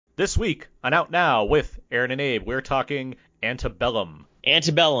This week on Out Now with Aaron and Abe, we're talking Antebellum.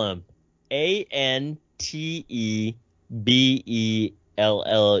 Antebellum. Antebellum.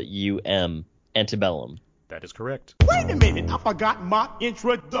 Antebellum. That is correct. Wait a minute, I forgot my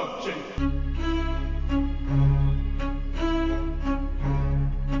introduction.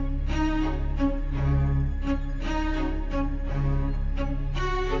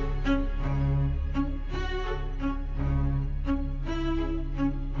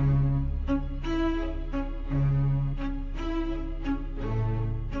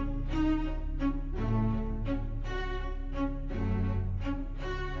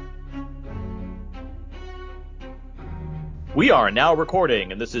 We are now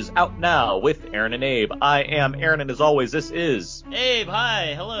recording, and this is Out Now with Aaron and Abe. I am Aaron, and as always, this is Abe.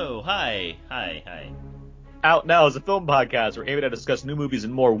 Hi. Hello. Hi. Out Now is a film podcast where Abe and I discuss new movies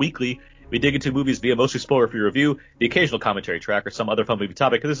and more weekly. We dig into movies via mostly spoiler-free review, the occasional commentary track, or some other fun movie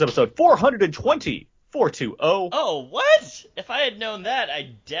topic. This is episode 420. 420. Oh, what? If I had known that,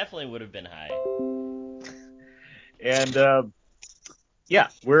 I definitely would have been high. And, yeah,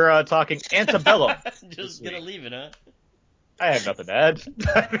 we're talking Antebellum. Just gonna leave it, huh? I have nothing to add.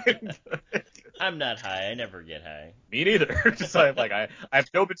 I'm not high. I never get high. Me neither. Just I have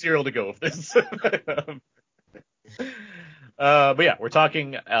no material to go with this. But yeah, we're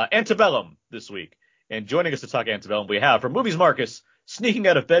talking Antebellum this week. And joining us to talk Antebellum, we have from Movies Marcus, sneaking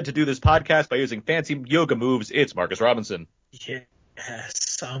out of bed to do this podcast by using fancy yoga moves, it's Marcus Robinson.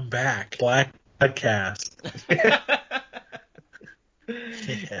 Yes, I'm back. Black podcast.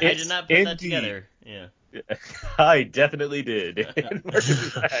 I did not put that together. Yeah. I definitely did. And Marcus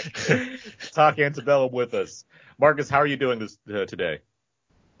is back. Talk Antebellum with us. Marcus, how are you doing this today?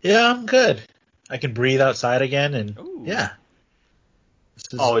 Yeah, I'm good. I can breathe outside again, and Ooh. yeah.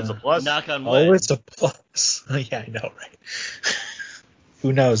 Always a plus. Knock on wood. Always a plus. Yeah, I know, right?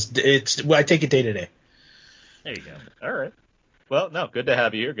 Who knows? I take it day to day. There you go. All right. Well, no, good to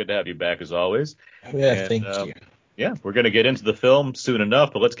have you here. Good to have you back as always. Yeah, thank you. Yeah, we're going to get into the film soon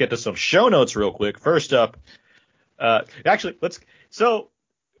enough, but let's get to some show notes real quick. First up, so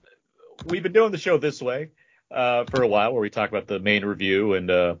we've been doing the show this way for a while, where we talk about the main review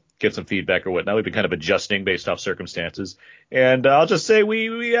and get some feedback or whatnot. We've been kind of adjusting based off circumstances. And I'll just say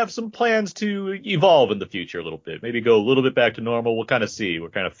we have some plans to evolve in the future a little bit, maybe go a little bit back to normal. We'll kind of see. We're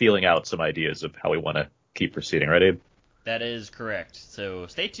kind of feeling out some ideas of how we want to keep proceeding, right, Abe? That is correct. So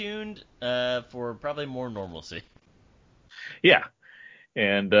stay tuned for probably more normalcy. Yeah.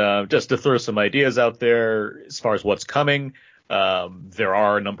 And just to throw some ideas out there as far as what's coming, there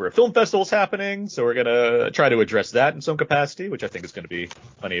are a number of film festivals happening, so we're going to try to address that in some capacity, which I think is going to be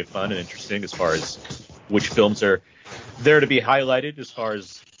plenty of fun and interesting as far as which films are there to be highlighted as far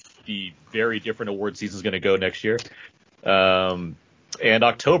as the very different award season is going to go next year. And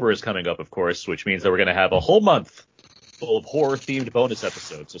October is coming up, of course, which means that we're going to have a whole month full of horror-themed bonus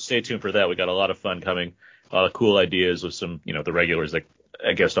episodes, so stay tuned for that. We got a lot of fun coming. A lot of cool ideas with some, the regulars that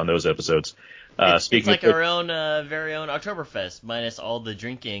I guessed on those episodes. It's like our own very own Oktoberfest, minus all the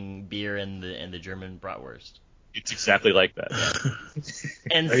drinking beer and the German bratwurst. It's exactly like that.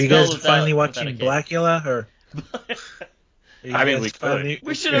 And are you guys finally watching Blackula, or? I mean, we could.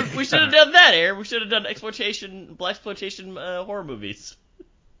 We should have done that, Aaron. We should have done black exploitation horror movies.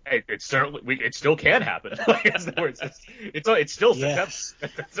 Hey, it still can happen. It's still September. It's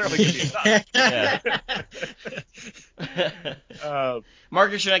certainly gonna be tough.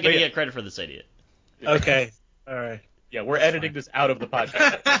 Marcus, you're not going to get credit for this idea. Okay. All right. Yeah, we're editing this out of the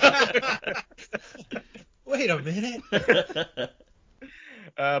podcast. Wait a minute.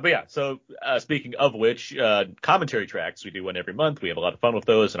 But yeah, so speaking of which, commentary tracks, we do one every month. We have a lot of fun with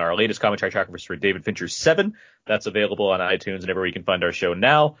those, and our latest commentary track was for David Fincher's Seven. That's available on iTunes and everywhere you can find our show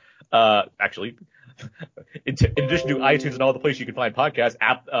now. Actually, in addition to iTunes and all the places you can find podcasts,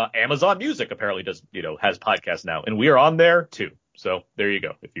 Amazon Music apparently has podcasts now, and we are on there too. So there you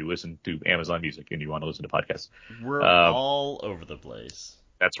go. If you listen to Amazon Music and you want to listen to podcasts, we're all over the place.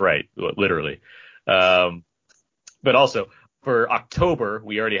 That's right, literally. But also, for October,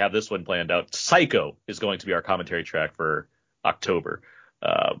 we already have this one planned out. Psycho is going to be our commentary track for October,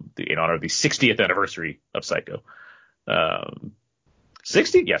 in honor of the 60th anniversary of Psycho.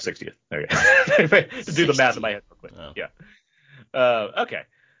 60? Yeah, 60th. There you go. Do the math in my head real quick. Oh. Yeah. Okay.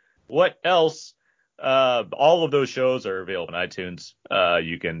 What else? All of those shows are available on iTunes.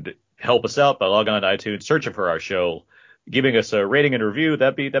 You can help us out by logging on to iTunes, searching for our show, giving us a rating and review.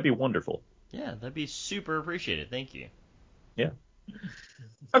 That'd be wonderful. Yeah, that'd be super appreciated. Thank you. Yeah.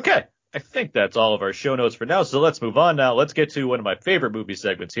 Okay. I think that's all of our show notes for now. So let's move on now. Let's get to one of my favorite movie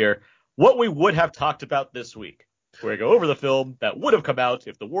segments here. What we would have talked about this week. where I go over the film that would have come out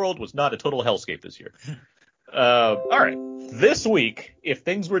if the world was not a total hellscape this year. All right. This week, if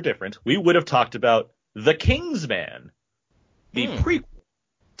things were different, we would have talked about The Kingsman, the prequel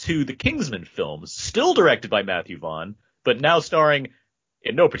to the Kingsman films, still directed by Matthew Vaughn, but now starring,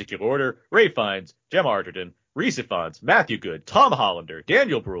 in no particular order, Ralph Fiennes, Gemma Arterton, Rhys Ifans, Matthew Good, Tom Hollander,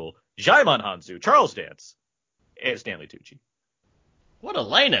 Daniel Bruhl, Djimon Hounsou, Charles Dance, and Stanley Tucci. What a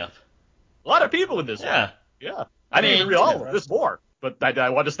lineup. A lot of people in this one. Yeah. I didn't even read all of them. There's more, but I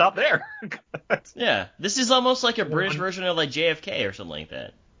wanted to stop there. Yeah. This is almost like a British version of like JFK or something like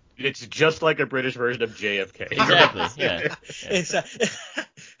that. It's just like a British version of JFK. Exactly, yeah.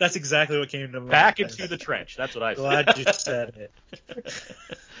 That's exactly what came to mind. Back into the trench. That's what I said. Glad you said it.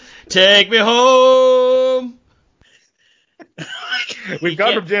 Take me home. We've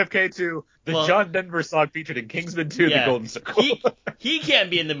gone from JFK to the John Denver song featured in Kingsman 2, The Golden Circle. He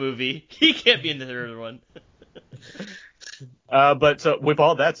can't be in the movie. He can't be in the third one. But so with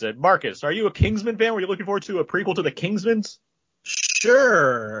all that said, Marcus, are you a Kingsman fan? Were you looking forward to a prequel to the Kingsmans?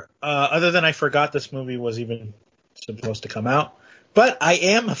 Sure. Other than I forgot this movie was even supposed to come out. But I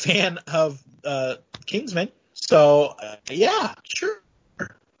am a fan of Kingsman. So, yeah, sure.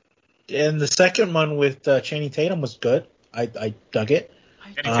 And the second one with Channing Tatum was good. I dug it.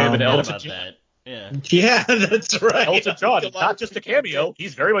 Elton John. That. Yeah. Yeah, that's right. Elton John, not just a cameo.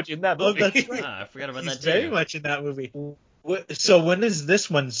 He's very much in that movie. Oh, that's right. I forgot about He's that too. very much in that movie. So when is this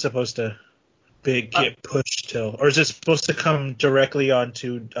one supposed to get pushed till? Or is it supposed to come directly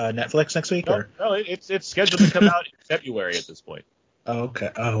onto Netflix next week? No, it's scheduled to come out in February at this point. Oh, okay.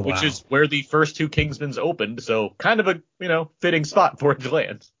 Oh, wow. Which is where the first two Kingsmans opened, so kind of a fitting spot for it to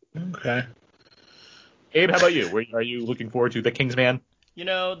land. Okay. Abe, how about you? Are you looking forward to The Kingsman?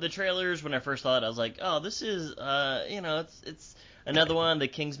 The trailers, when I first saw it, I was like, oh, this is, it's another one of the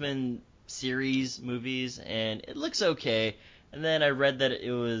Kingsman series movies, and it looks okay. And then I read that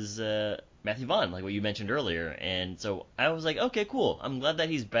it was Matthew Vaughn, like what you mentioned earlier, and so I was like, okay, cool. I'm glad that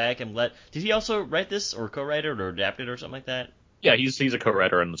he's back. I'm glad. Did he also write this, or co-write it, or adapt it, or something like that? Yeah, he's a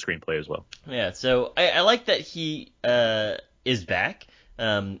co-writer on the screenplay as well. Yeah, so I like that he is back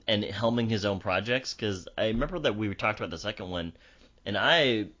and helming his own projects, because I remember that we talked about the second one, and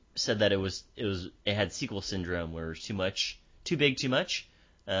I said that it had sequel syndrome, where it was too big, too much.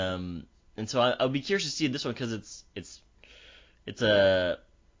 And so I'll be curious to see this one, because it's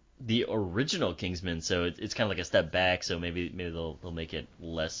the original Kingsman, so it's kind of like a step back. So maybe they'll make it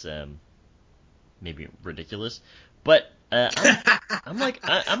less maybe ridiculous. But I'm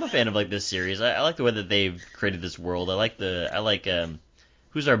a fan of like this series. I like the way that they've created this world. I like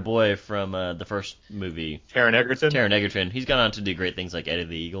who's our boy from the first movie? Taron Egerton. He's gone on to do great things like Eddie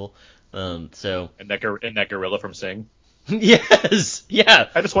the Eagle. And that gorilla from Sing. Yes, yeah.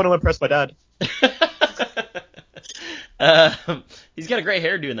 I just want to impress my dad. He's got a great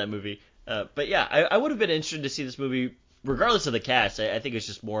hairdo in that movie. But yeah, I would have been interested to see this movie, regardless of the cast. I think it's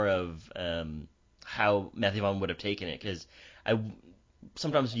just more of how Matthew Vaughn would have taken it, because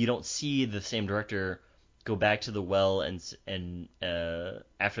sometimes you don't see the same director go back to the well and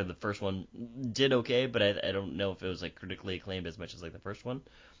after the first one did okay, but I don't know if it was like critically acclaimed as much as like the first one.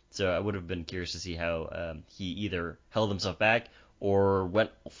 So I would have been curious to see how he either held himself back or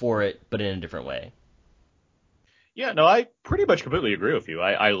went for it, but in a different way. Yeah, no, I pretty much completely agree with you.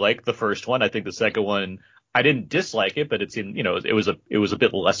 I like the first one. I think the second one, I didn't dislike it, but it was a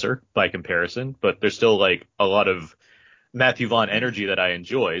bit lesser by comparison, but there's still like a lot of Matthew Vaughn energy that I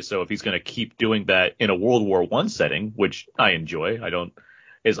enjoy. So if he's going to keep doing that in a World War I setting, which I enjoy,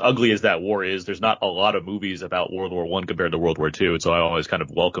 as ugly as that war is, there's not a lot of movies about World War I compared to World War II. So I always kind of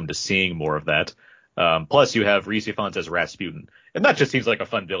welcome to seeing more of that. Plus you have Rhys Ifans as Rasputin, and that just seems like a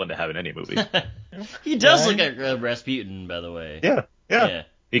fun villain to have in any movie. He does look like Rasputin, by the way. Yeah.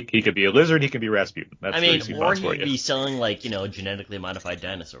 He could be a lizard. He can be Rasputin. That's or he'd be selling like genetically modified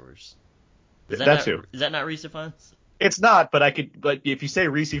dinosaurs. Is that not Rhys Ifans? It's not, but if you say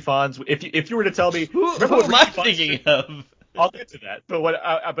Rhys Ifans, if you were to tell me, who am I thinking of? I'll get to that.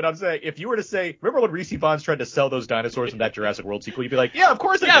 But I'm saying, if you were to say, remember when Rhys Ifans tried to sell those dinosaurs in that Jurassic World sequel, you'd be like, yeah, of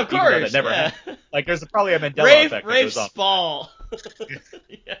course. Yeah, of course. That never happened. Like, there's probably a Mandela effect. Rafe Spall.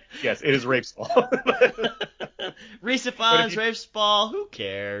 Yes, it is Rafe Spall. Rhys Ifans, Rafe Spall. Who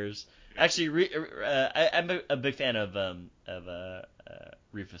cares? Actually, I'm a big fan of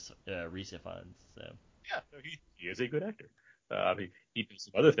Rhys Ifans. So. Yeah, he is a good actor. He does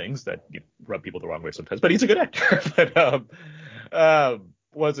some other things that rub people the wrong way sometimes, but he's a good actor. But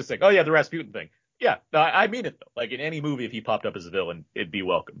what was I saying? Oh yeah, the Rasputin thing. Yeah, no, I mean it though. Like in any movie, if he popped up as a villain, it'd be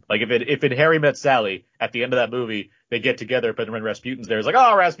welcome. Like if in Harry Met Sally, at the end of that movie, they get together, but when Rasputin's there, it's like,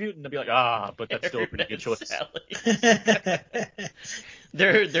 oh, Rasputin, they'd be like, but that's still a pretty good choice.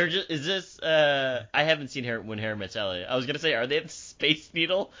 They're just is this I haven't seen when Harry Met Sally. I was gonna say, are they at Space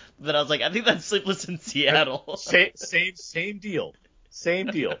Needle? But I was like, I think that's Sleepless in Seattle. Same deal. Same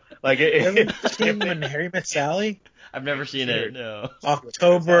deal. Like You haven't seen when Harry Met Sally? I've never seen it. No.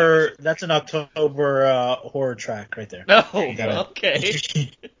 October. That's an October horror track right there. No.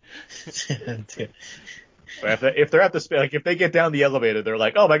 Okay. If they're at if they get down the elevator, they're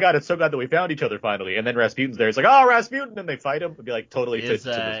like, oh my god, it's so glad that we found each other finally. And then Rasputin's there. It's like, oh, Rasputin, and they fight him. It'd be like totally Is fits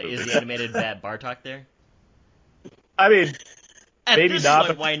into this movie. the animated Vat Bartok there? I mean, At maybe this not.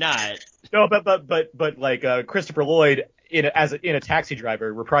 point, why not? No, but like Christopher Lloyd in a Taxi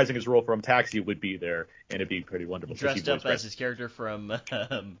driver reprising his role from Taxi would be there, and it'd be pretty wonderful. Dressed up as his character from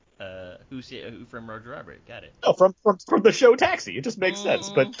who from Roger Rabbit. Got it. No, from the show Taxi. It just makes sense,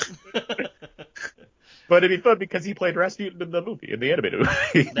 but it'd be fun because he played Rasputin in the movie, in the animated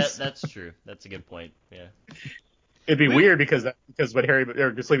movie. That's true. That's a good point. Yeah. It'd be weird because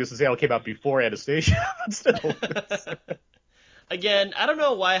when Sleepless in Seattle came out before Anastasia, but still. Again, I don't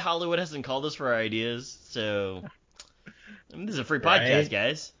know why Hollywood hasn't called us for our ideas, so this is a free podcast,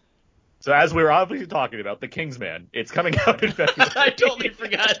 guys. So as we were obviously talking about, The Kingsman, it's coming out in February. I totally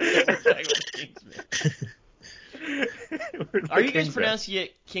forgot we were talking about The Kingsman. Are you guys pronouncing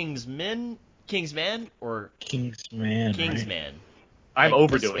it Kingsman, or Kingsman? Kingsman. Right? I'm like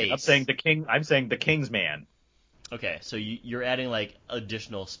overdoing it. I'm saying the Kingsman. Okay, so you're adding like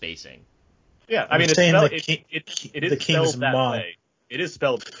additional spacing. Yeah, I mean, it is spelled that way. It is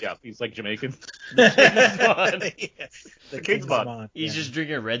spelled, yeah, he's like Jamaican. The Kingsman. He's just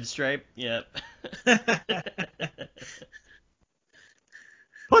drinking a Red Stripe. Yep.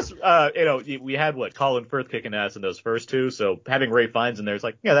 Plus, we had Colin Firth kicking ass in those first two, so having Ray Fiennes in there is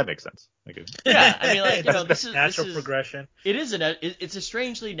like, yeah, that makes sense. Yeah, I mean, like, this is natural progression. It is it's a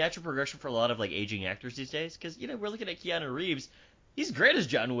strangely natural progression for a lot of like aging actors these days, because we're looking at Keanu Reeves. He's great as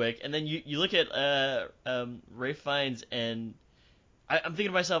John Wick, and then you look at Ray Fiennes, and I'm thinking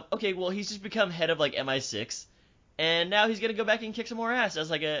to myself, okay, well, he's just become head of like MI6, and now he's gonna go back and kick some more ass as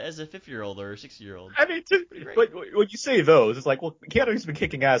a 50-year-old or a 60-year-old. I mean, but when you say those, it's like, well, Keanu's been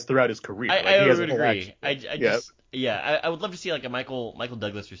kicking ass throughout his career. I would agree. I would love to see like a Michael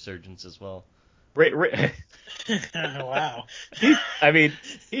Douglas resurgence as well. Wow. I mean,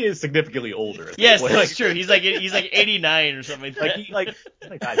 he is significantly older. Yes, that's true. He's like 89 or something. But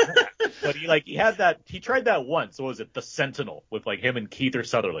he had that. He tried that once. What was it? The Sentinel with like him and Kiefer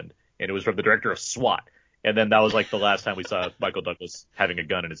Sutherland, and it was from the director of SWAT. And then that was like the last time we saw Michael Douglas having a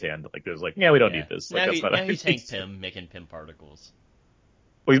gun in his hand. Like it was like, yeah, we don't need this. Like, now he's Hank Pym making Pym particles.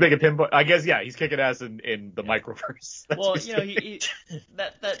 Well, he's making Pym. I guess he's kicking ass in the microverse. Well,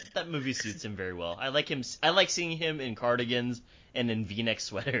 that movie suits him very well. I like him. I like seeing him in cardigans and in V-neck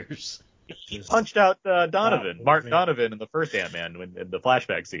sweaters. He punched out Mark Donovan in the first Ant-Man in the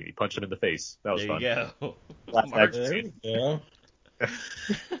flashback scene. He punched him in the face. That was fun. There you go. Last action scene. Yeah.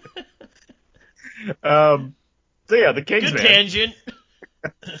 So yeah, the Kingsman. Good tangent.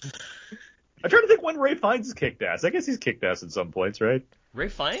 I'm trying to think when Ray Fiennes has kicked ass. I guess he's kicked ass at some points, right? Ray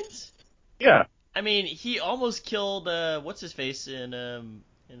Fiennes? Yeah. I mean, he almost killed what's his face in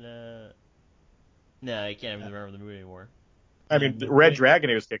no, I can't even remember the movie anymore. I mean, Red Dragon,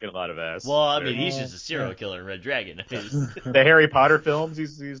 he was kicking a lot of ass. Well, I mean, he's just a serial killer in Red Dragon. The Harry Potter films,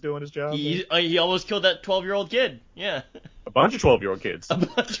 he's doing his job. He almost killed that 12-year-old kid. Yeah. A bunch of 12-year-old kids.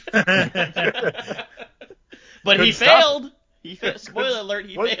 But he failed. Spoiler alert,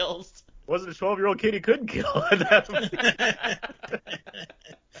 he fails. Wasn't a 12-year-old kid he couldn't kill.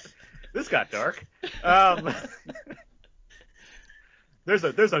 This got dark. There's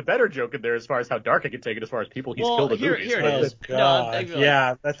a better joke in there as far as how dark I can take it as far as people he's killed in movies. Here it is. God.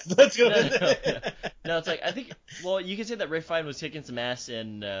 No, let's go. No, it's like, I think, well, you can say that Ray Fiennes was kicking some ass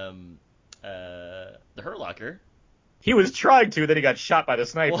in The Hurt Locker. He was trying to, then he got shot by the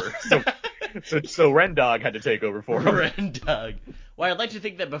sniper. So Rendog had to take over for him. Rendog. Well, I'd like to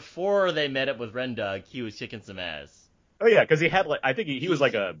think that before they met up with Rendog, he was kicking some ass. Oh yeah, because he had I think he was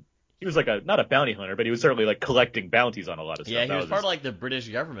like a not a bounty hunter, but he was certainly like collecting bounties on a lot of stuff. Yeah, he was part of like the British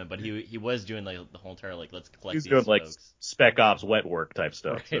government, but he was doing like the whole entire like let's collect these folks. He was doing like spec ops wet work type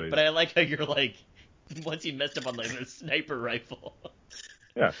stuff. Right, so but I like how you're like once he messed up on like the sniper rifle.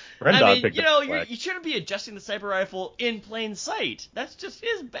 Yeah, Rendog picked you shouldn't be adjusting the sniper rifle in plain sight. That's just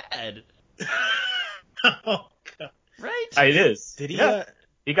bad. Oh God. Right? It is. Did he?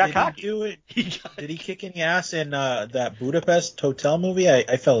 He got cocky. Did he kick any ass in that Budapest hotel movie?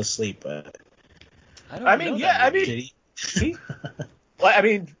 I fell asleep. I don't know that movie. Did he? he, well, I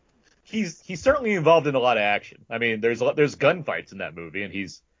mean, he's certainly involved in a lot of action. I mean, there's gunfights in that movie, and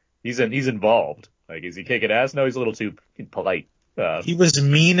he's involved. Like, is he kicking ass? No, he's a little too polite. He was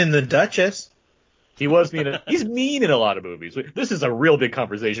mean in The Duchess. He was mean. He's mean in a lot of movies. This is a real big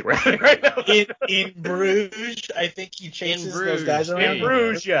conversation we're having right now. In Bruges, I think he chases those guys around. In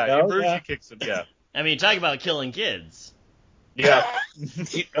Bruges, yeah. In Bruges, yeah. he kicks them, yeah. I mean, talk about killing kids. Yeah.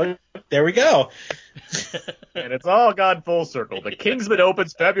 There we go. And it's all gone full circle. The Kingsman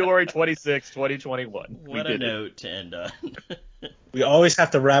opens February 26, 2021. What a note to end on. We always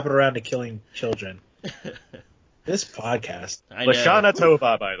have to wrap it around to killing children. This podcast. I know. Lashana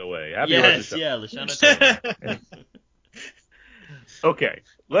Tova, by the way. Happy Yes, Rosh Hashanah. yeah, Lashana Tova. Okay,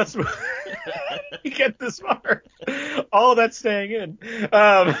 let's get this far. All that's staying in.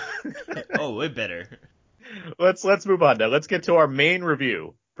 Oh, way better. Let's move on now. Let's get to our main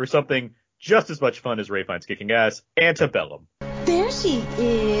review for something just as much fun as Ray finds kicking ass, Antebellum. There she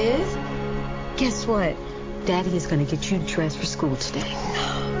is. Guess what? Daddy is going to get you dressed for school today.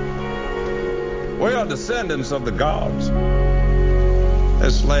 We are descendants of the gods.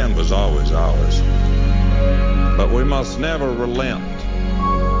 This land was always ours. But we must never relent.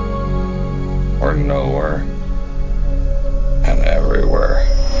 We're nowhere and everywhere.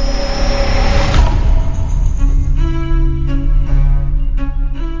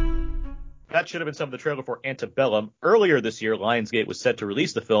 That should have been some of the trailer for Antebellum. Earlier this year, Lionsgate was set to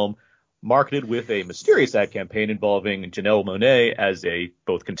release the film, marketed with a mysterious ad campaign involving Janelle Monáe as a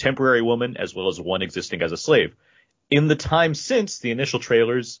both contemporary woman as well as one existing as a slave. In the time since the initial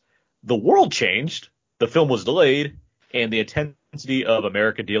trailers, the world changed, the film was delayed, and the intensity of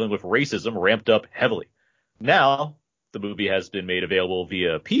America dealing with racism ramped up heavily. Now, the movie has been made available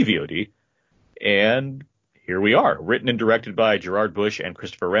via PVOD, and here we are, written and directed by Gerard Bush and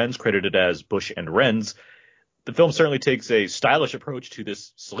Christopher Renz, credited as Bush and Renz. The film certainly takes a stylish approach to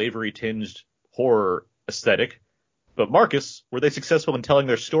this slavery-tinged horror aesthetic. But Marcus, were they successful in telling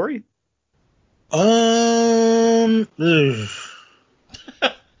their story? I'm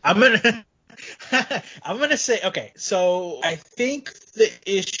gonna say, okay, so I think the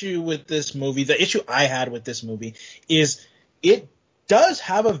issue I had with this movie is it does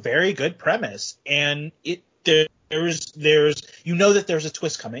have a very good premise, and there's a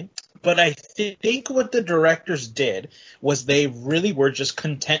twist coming. But I think what the directors did was they really were just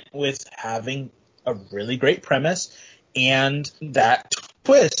content with having a really great premise and that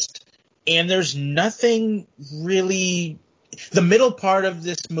twist. And there's nothing really. The middle part of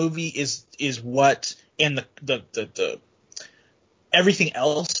this movie is what, and the everything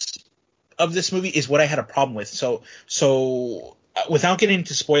else of this movie is what I had a problem with. So without getting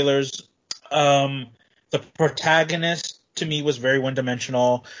into spoilers, the protagonist to me was very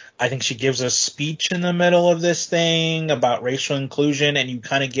one-dimensional. I think she gives a speech in the middle of this thing about racial inclusion, and you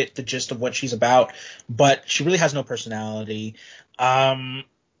kind of get the gist of what she's about, but she really has no personality.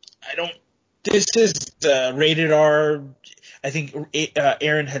 This is rated R. I think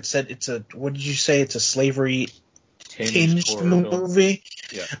Aaron had said it's a slavery tinged movie.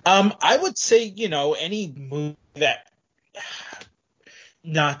 Yeah. I would say, any movie that,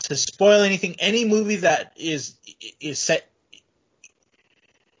 not to spoil anything, any movie that is set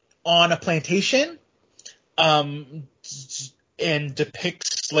on a plantation, and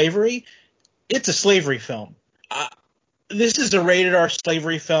depicts slavery, it's a slavery film. This is a rated R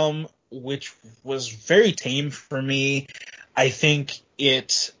slavery film, which was very tame for me. I think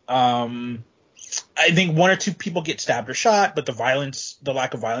one or two people get stabbed or shot, but the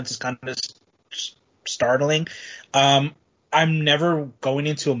lack of violence is kind of startling. I'm never going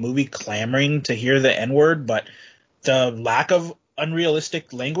into a movie clamoring to hear the N-word, but the lack of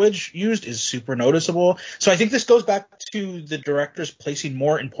unrealistic language used is super noticeable. So I think this goes back to the directors placing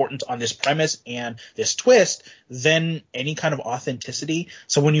more importance on this premise and this twist than any kind of authenticity.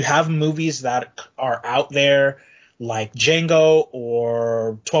 So when you have movies that are out there like Django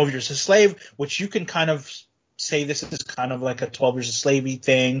or 12 Years a Slave, which you can kind of say this is kind of like a 12 Years a Slave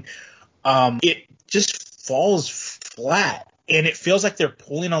thing, it just falls flat. And it feels like they're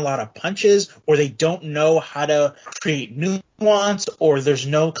pulling a lot of punches, or they don't know how to create nuance, or there's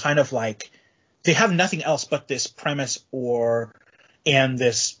no kind of like, they have nothing else but this premise and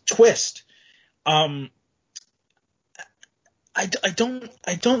this twist. I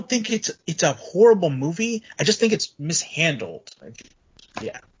don't think it's a horrible movie. I just think it's mishandled.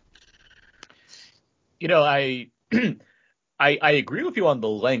 Yeah. I agree with you on the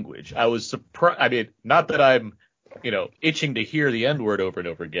language. I was surprised. I mean, not that I'm, itching to hear the N-word over and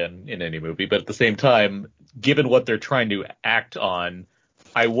over again in any movie, but at the same time, given what they're trying to act on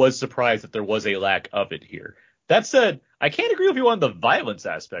I was surprised that there was a lack of it here. That said, I can't agree with you on the violence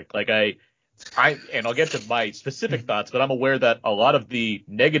aspect. Like and I'll get to my specific thoughts, but I'm aware that a lot of the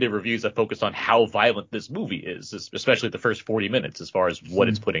negative reviews have focused on how violent this movie is, especially the first 40 minutes as far as what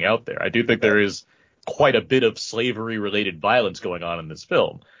it's putting out there. I do think there is quite a bit of slavery-related violence going on in this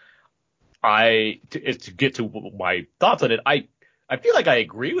film. To get to my thoughts on it, I feel like I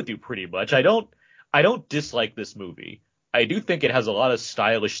agree with you pretty much. I don't dislike this movie. I do think it has a lot of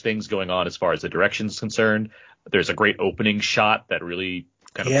stylish things going on as far as the direction is concerned. There's a great opening shot that really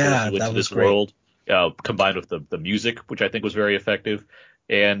kind of pulls you into this world, combined with the music, which I think was very effective.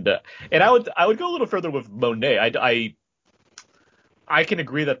 And I would go a little further with Monet. I can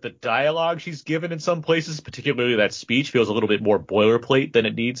agree that the dialogue she's given in some places, particularly that speech, feels a little bit more boilerplate than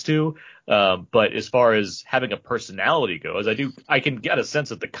it needs to. But as far as having a personality goes, I can get a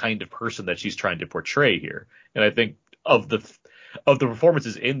sense of the kind of person that she's trying to portray here. And I think of the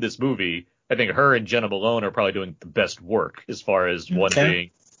performances in this movie, I think her and Jenna Malone are probably doing the best work as far as one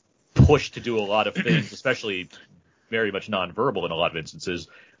being pushed to do a lot of things, especially very much nonverbal in a lot of instances,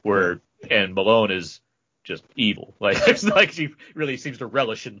 and Malone is just evil. Like, it's like she really seems to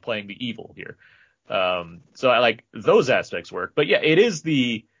relish in playing the evil here. So I like those aspects work. But yeah, it is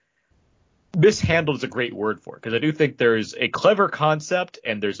mishandled is a great word for it, because I do think there's a clever concept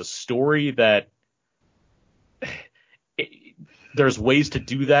and there's a story that there's ways to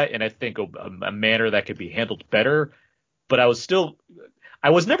do that, and I think a manner that could be handled better. But I was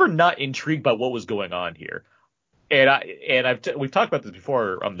never not intrigued by what was going on here. And we've talked about this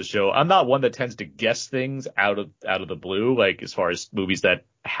before on the show. I'm not one that tends to guess things out of the blue, like as far as movies that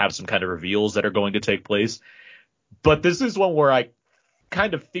have some kind of reveals that are going to take place. But this is one where I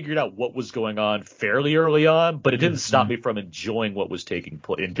kind of figured out what was going on fairly early on, but it didn't stop me from enjoying what was taking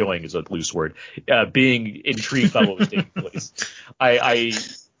place. Enjoying is a loose word. Being intrigued by what was taking place.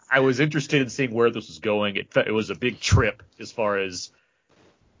 I was interested in seeing where this was going. It was a big trip as far as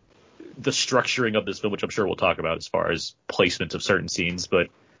the structuring of this film, which I'm sure we'll talk about as far as placement of certain scenes. But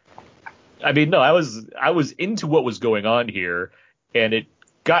I mean, no, I was into what was going on here, and it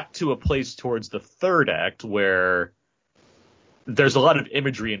got to a place towards the third act where there's a lot of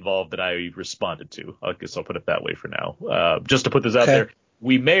imagery involved that I responded to. I guess I'll put it that way for now. Just to put this out there,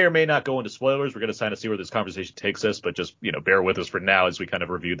 we may or may not go into spoilers. We're going to kind of see where this conversation takes us, but just, bear with us for now as we kind of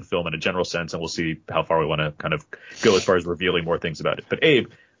review the film in a general sense, and we'll see how far we want to kind of go as far as revealing more things about it. But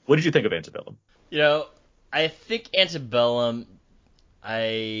Abe, what did you think of Antebellum? I think Antebellum,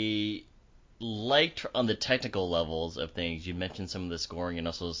 I liked on the technical levels of things. You mentioned some of the scoring, and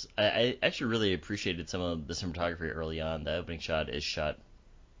also I actually really appreciated some of the cinematography early on. The opening shot is shot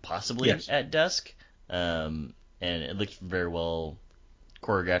possibly at dusk, and it looked very well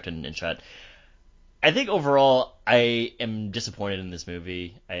choreographed and shot. I think overall I am disappointed in this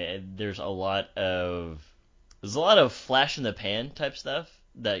movie. There's a lot of flash in the pan type stuff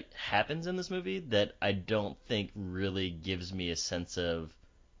that happens in this movie that I don't think really gives me a sense of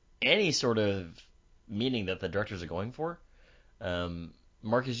any sort of meaning that the directors are going for.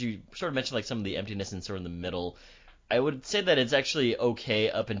 Marcus, you sort of mentioned like some of the emptiness and sort of in the middle. I would say that it's actually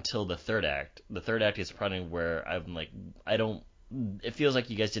okay up until the third act. The third act is probably where I'm like, it feels like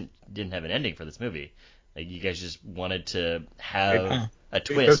you guys didn't have an ending for this movie. Like, you guys just wanted to have a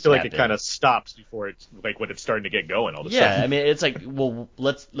twist. It does feel like it kind of stops before it's like when it's starting to get going all of a sudden. Yeah, I mean, it's like, well,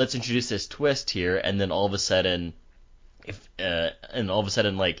 let's introduce this twist here, and then all of a sudden,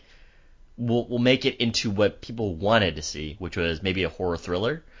 like, we'll make it into what people wanted to see, which was maybe a horror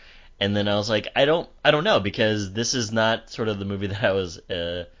thriller. And then I was like, I don't know, because this is not sort of the movie that I was.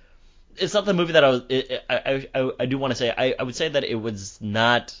 It's not the movie that I was. I do want to say I would say that it was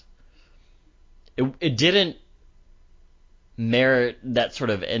not. It didn't merit that sort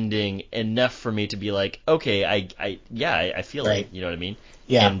of ending enough for me to be like, okay, I feel right. it, you know what I mean?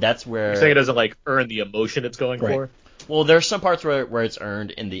 Yeah. And that's where you're saying it doesn't like earn the emotion it's going for. Well, there's some parts where it's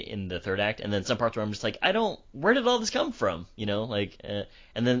earned in the third act, and then some parts where I'm just like, where did all this come from? And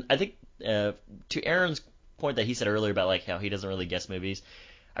then I think to Aaron's point that he said earlier about like how he doesn't really guess movies,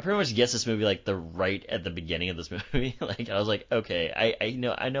 I pretty much guessed this movie like right at the beginning of this movie. Like, I was like, okay, I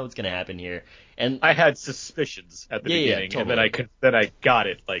know what's gonna happen here, and I had suspicions at the beginning, totally. And then I got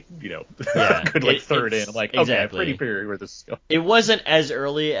it like good third in. I'm like, okay, I'm pretty clear where this is going. It wasn't as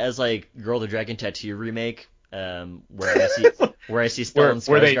early as like Girl with the Dragon Tattoo remake. Where I see Stellan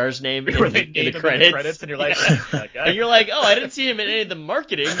Skarsgård's name in the credits, and you're like, and you're like, oh, I didn't see him in any of the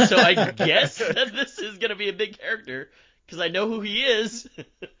marketing, so I guess that this is gonna be a big character because I know who he is.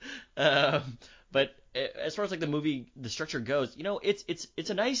 But as far as like the movie, the structure goes, it's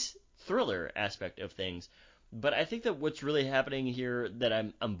a nice thriller aspect of things, But I think that what's really happening here that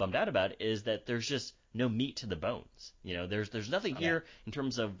I'm bummed out about is that there's just no meat to the bones. You know, there's nothing here in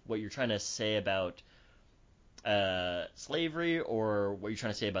terms of what you're trying to say about slavery, or what you're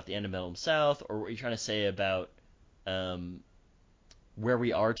trying to say about the antebellum South, or what you're trying to say about where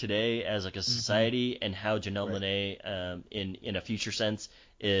we are today as like a society, and how Janelle Monáe, in a future sense,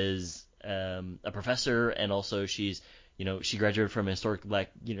 is a professor, and also she's, you know, she graduated from a historic black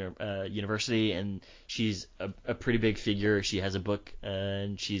university, and she's a pretty big figure. She has a book,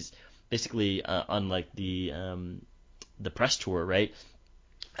 and she's basically on like the press tour, right?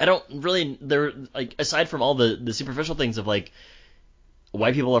 I don't really, there, like, aside from all the superficial things of like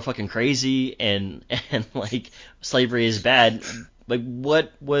white people are fucking crazy and like slavery is bad, like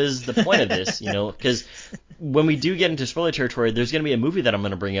what was the point of this, you know? Because when we do get into spoiler territory, there's going to be a movie that I'm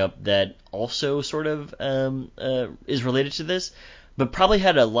going to bring up that also sort of is related to this, but probably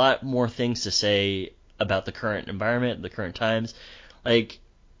had a lot more things to say about the current environment, the current times. Like,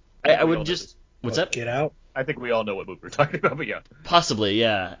 I would just, what's up? Get Out. I think we all know what movie we're talking about, but yeah. Possibly,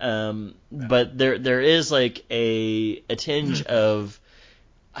 yeah. But there is like a tinge of,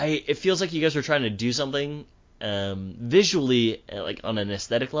 it feels like you guys are trying to do something visually, like on an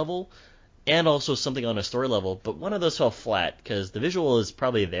aesthetic level, and also something on a story level. But one of those fell flat because the visual is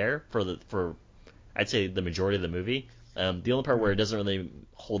probably there for I'd say the majority of the movie. The only part where it doesn't really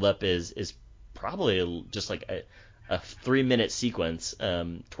hold up is probably just like a 3-minute sequence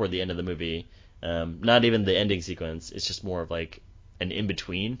toward the end of the movie. Not even the ending sequence. It's just more of like an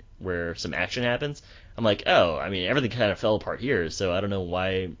in-between where some action happens. I'm like, oh, I mean, everything kind of fell apart here, so I don't know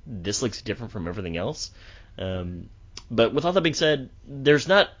why this looks different from everything else. But with all that being said, there's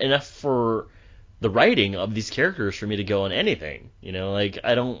not enough for the writing of these characters for me to go on anything. You know, like,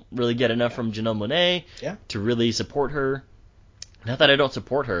 I don't really get enough from Janelle Monáe to really support her. Not that I don't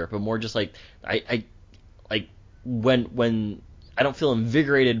support her, but more just like, I like, when I don't feel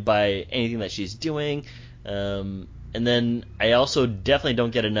invigorated by anything that she's doing. And then I also definitely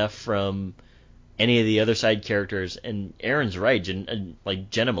don't get enough from any of the other side characters. And Aaron's right. Like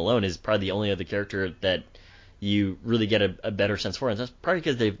Jenna Malone is probably the only other character that you really get a better sense for. And that's probably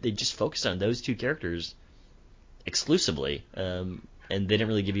because they just focused on those two characters exclusively. And they didn't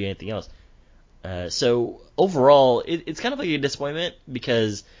really give you anything else. So overall, it's kind of like a disappointment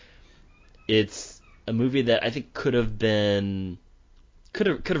because it's a movie that I think could have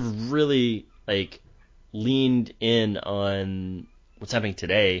really like leaned in on what's happening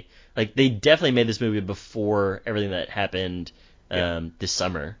today. Like, they definitely made this movie before everything that happened this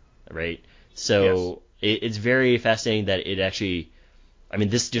summer, right? So it's very fascinating that it actually, I mean,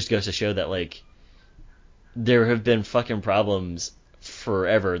 this just goes to show that like there have been fucking problems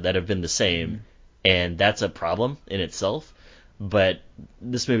forever that have been the same, and that's a problem in itself. But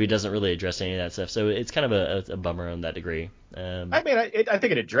this movie doesn't really address any of that stuff, so it's kind of a bummer on that degree. I mean, I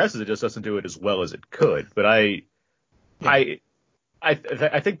think it addresses it, just doesn't do it as well as it could. But I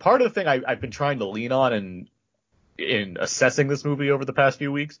think part of the thing I've been trying to lean on in assessing this movie over the past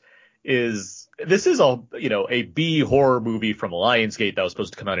few weeks is this is a B horror movie from Lionsgate that was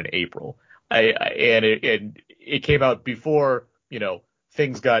supposed to come out in April. And it came out before,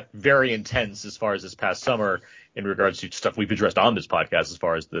 things got very intense as far as this past summer in regards to stuff we've addressed on this podcast, as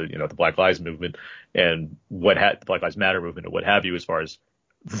far as the Black Lives movement and the Black Lives Matter movement and what have you, as far as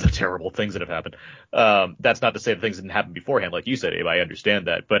the terrible things that have happened. That's not to say that things didn't happen beforehand, like you said, Abe. I understand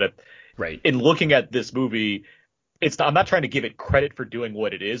that, but in looking at this movie, I'm not trying to give it credit for doing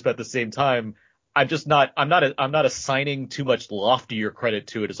what it is, but at the same time, I'm not assigning too much loftier credit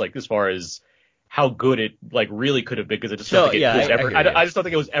to it as far as how good it really could have been, because I just don't think I just don't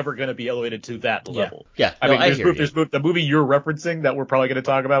think it was ever going to be elevated to that level. Yeah. I mean, the movie you're referencing that we're probably going to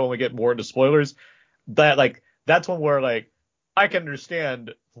talk about when we get more into spoilers, that's one where I can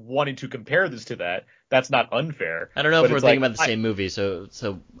understand wanting to compare this to that. That's not unfair. I don't know if we're thinking about the same movie, so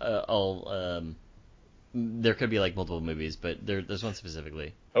I'll there could be multiple movies, but there's one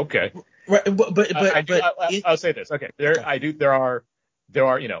specifically. Okay. Right, but I'll say this. Okay.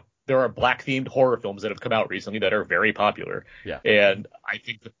 There are black themed horror films that have come out recently that are very popular. Yeah. And I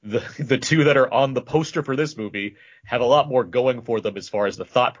think the two that are on the poster for this movie have a lot more going for them as far as the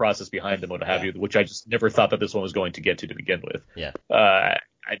thought process behind them and what have you, which I just never thought that this one was going to get to begin with. Yeah.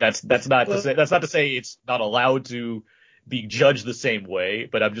 That's not to say it's not allowed to be judged the same way,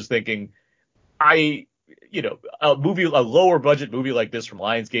 but I'm just thinking a lower budget movie like this from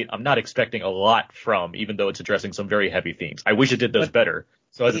Lionsgate, I'm not expecting a lot from, even though it's addressing some very heavy themes. I wish it did those better.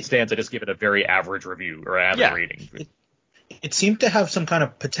 So as it stands, I just give it a very average review or average rating. It seemed to have some kind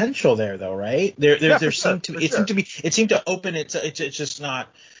of potential there, though, right? It seemed to open it. It's just not.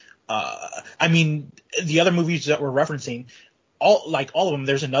 I mean, the other movies that we're referencing, all of them.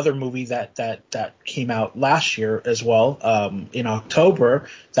 There's another movie that came out last year as well, in October,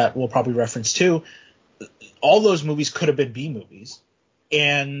 that we'll probably reference too. All those movies could have been B movies,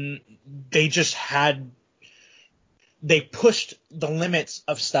 and they pushed the limits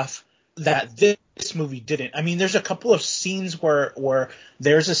of stuff that this movie didn't. I mean, there's a couple of scenes where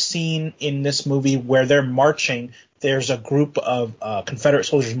there's a scene in this movie where they're marching. There's a group of Confederate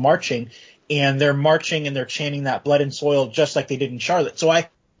soldiers marching, and they're marching and they're chanting that blood and soil just like they did in Charlotte. So I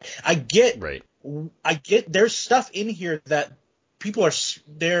get there's stuff in here that people are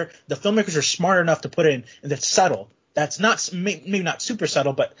there. The filmmakers are smart enough to put in, and that's subtle. That's not maybe not super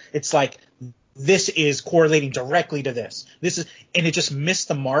subtle, but it's like this is correlating directly to this. And it just missed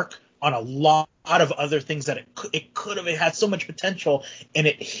the mark on a lot of other things that it could have. It had so much potential, and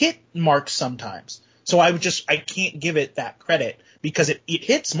it hit marks sometimes. So I can't give it that credit because it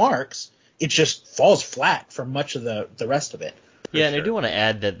hits marks. It just falls flat for much of the rest of it. Yeah, and I do want to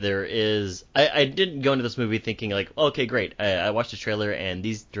add that there is. I didn't go into this movie thinking like, okay, great. I watched the trailer, and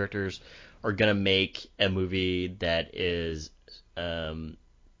these directors are gonna make a movie that is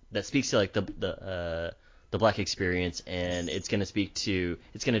that speaks to like the Black experience, and it's gonna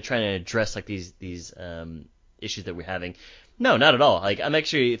try and address like these issues that we're having. No, not at all. Like, I'm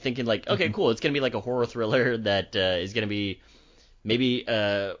actually thinking like, okay, cool. It's gonna be like a horror thriller that is gonna be maybe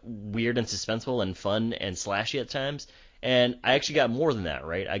weird and suspenseful and fun and slashy at times. And I actually got more than that,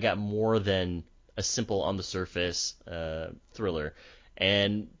 right? I got more than a simple on the surface thriller.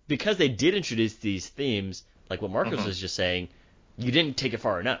 And because they did introduce these themes, like what Marcos was just saying, you didn't take it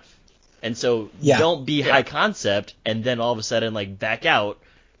far enough. And so don't be high concept and then all of a sudden like back out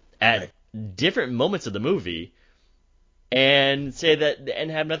at different moments of the movie and say that and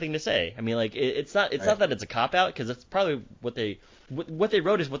have nothing to say. I mean, like it's not that it's a cop out, because that's probably what they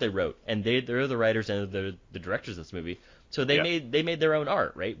wrote is what they wrote, and they're the writers and they're the directors of this movie. So they made their own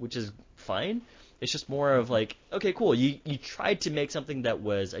art, right? Which is fine. It's just more of like, okay, cool. You tried to make something that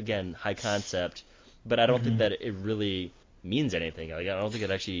was again high concept, but I don't think that it really means anything. Like, I don't think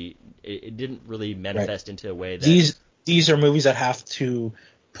it actually it didn't really manifest into a way that these are movies that have to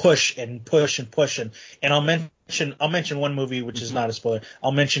push and push and push, and I'll mention one movie which is not a spoiler.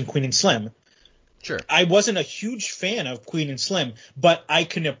 I'll mention Queen and Slim. Sure. I wasn't a huge fan of Queen and Slim, but I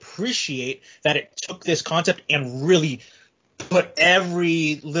can appreciate that it took this concept and really put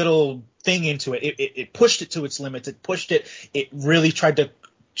every little thing into it. It pushed it to its limits. It pushed it. It really tried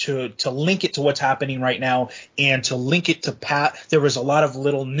to link it to what's happening right now and to link it to Pat. There was a lot of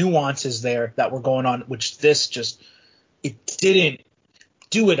little nuances there that were going on, which this just it didn't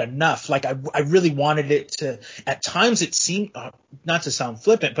do it enough. Like I really wanted it to. At times it seemed, not to sound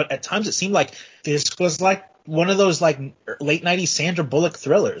flippant, but at times it seemed like this was like one of those like late 90s Sandra Bullock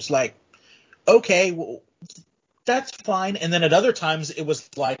thrillers. Like, okay, well, that's fine. And then at other times it was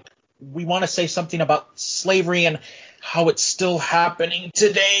like, we want to say something about slavery and how it's still happening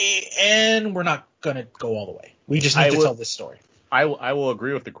today, and we're not going to go all the way. We just need to tell this story. I will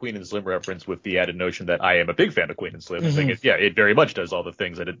agree with the Queen and Slim reference with the added notion that I am a big fan of Queen and Slim. I think it very much does all the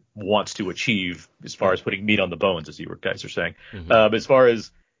things that it wants to achieve as far as putting meat on the bones, as you guys are saying. As far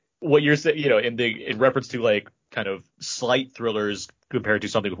as what you're saying, in reference to like kind of slight thrillers compared to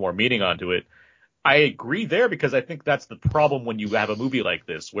something with more meaning onto it, I agree there, because I think that's the problem when you have a movie like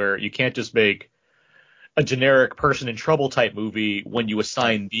this, where you can't just make a generic person in trouble type movie when you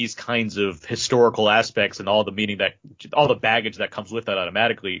assign these kinds of historical aspects and all the meaning all the baggage that comes with that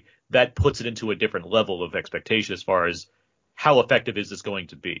automatically. That puts it into a different level of expectation as far as how effective is this going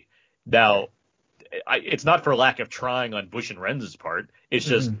to be. Now, it's not for lack of trying on Bush and Renz's part. It's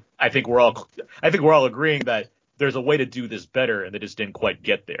just I think we're all agreeing that there's a way to do this better, and they just didn't quite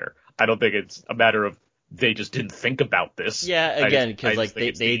get there. I don't think it's a matter of they just didn't think about this. Yeah, again, because like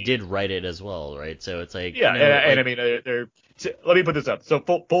they did write it as well, right? So it's like, and I mean, let me put this up. So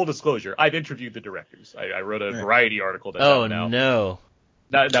full disclosure, I've interviewed the directors. I wrote a Variety article that's out now. No.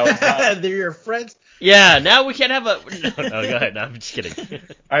 No, They're your friends. Yeah, now we can't have a. No, go ahead. No, I'm just kidding.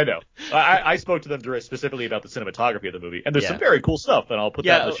 I know. I spoke to them specifically about the cinematography of the movie, and there's some very cool stuff, and I'll put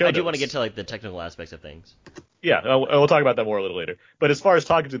that in the show notes. I do want to get to like the technical aspects of things. Yeah, we'll talk about that more a little later. But as far as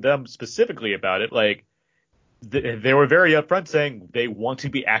talking to them specifically about it, like, they were very upfront saying they want to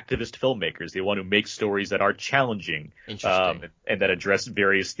be activist filmmakers. They want to make stories that are challenging, and that address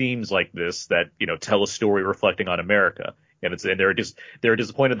various themes like this that tell a story reflecting on America. And they're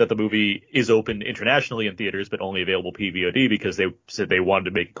disappointed that the movie is open internationally in theaters but only available PVOD, because they said they wanted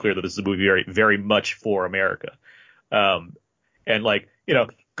to make it clear that this is a movie very, very much for America. And like,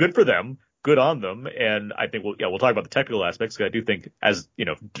 good for them. good on them. And I think we'll talk about the technical aspects, because I do think, as you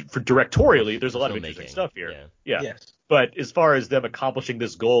know, for directorially, there's a lot of interesting stuff here. Yeah. Yes. But as far as them accomplishing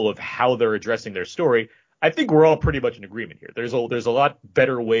this goal of how they're addressing their story, I think we're all pretty much in agreement here. There's a lot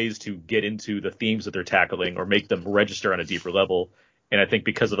better ways to get into the themes that they're tackling or make them register on a deeper level. And I think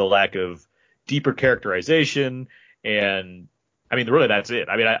because of the lack of deeper characterization, and I mean, really, that's it.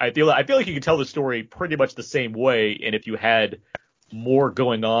 I mean, I feel like you could tell the story pretty much the same way. And if you had more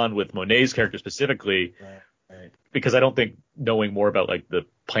going on with Monet's character specifically, right. Because I don't think knowing more about like the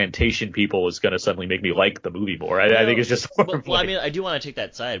plantation people is going to suddenly make me like the movie more. I think it's just I mean, I do want to take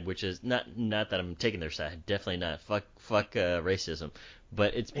that side, which is not that I'm taking their side. Definitely not. Fuck racism.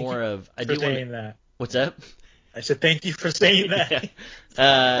 But it's more of I do want that. What's that? I said thank you for saying that.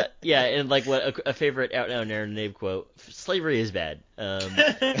 Yeah, and like what a favorite out now Aaron Nave quote: "Slavery is bad."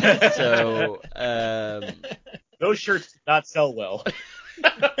 Those shirts did not sell well.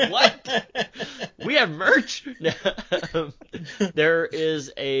 What? We have merch. There is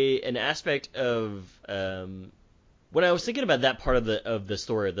an aspect of when I was thinking about that part of the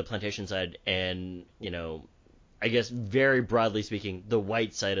story, the plantation side, and I guess very broadly speaking, the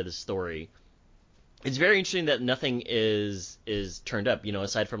white side of the story. It's very interesting that nothing is turned up,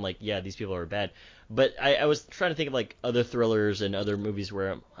 aside from like, yeah, these people are bad. But I was trying to think of like other thrillers and other movies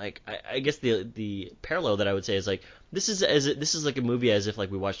where like I guess the parallel that I would say is like this is like a movie as if like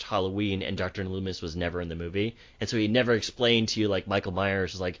we watched Halloween and Dr. Loomis was never in the movie, and so he never explained to you like Michael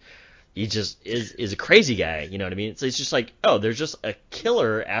Myers is like he just is a crazy guy, you know what I mean? So it's just like, oh, there's just a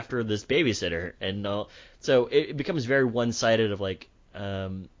killer after this babysitter, and so it becomes very one-sided of like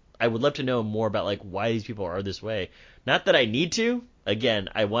I would love to know more about like why these people are this way. Not that I need to. Again,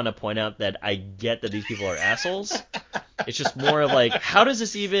 I want to point out that I get that these people are assholes. It's just more of like, how does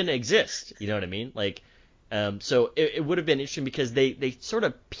this even exist? You know what I mean? Like, so it would have been interesting because they sort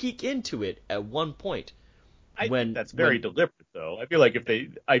of peek into it at one point. I think that's very deliberate, though. I feel like if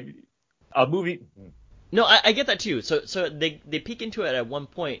a movie. No, I get that too. So they peek into it at one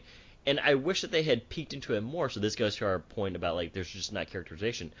point, and I wish that they had peeked into it more. So this goes to our point about like there's just not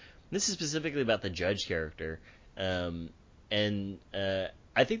characterization. This is specifically about the judge character, and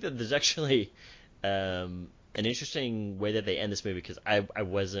I think that there's actually an interesting way that they end this movie because I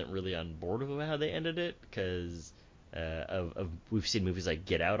wasn't really on board with how they ended it because we've seen movies like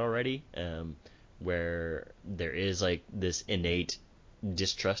Get Out already, where there is like this innate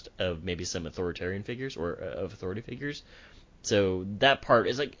distrust of maybe some authoritarian figures or of authority figures. So that part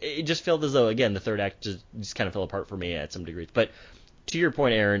is like it just felt as though again the third act just kind of fell apart for me at some degrees. But to your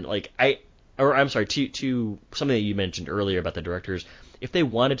point, Aaron, like I'm sorry, to something that you mentioned earlier about the directors, if they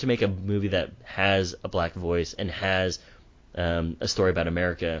wanted to make a movie that has a black voice and has a story about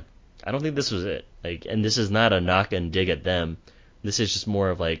America, I don't think this was it. Like, and this is not a knock and dig at them. This is just more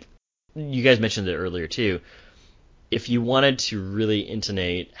of like you guys mentioned it earlier too. If you wanted to really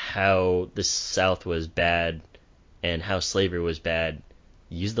intonate how the South was bad and how slavery was bad,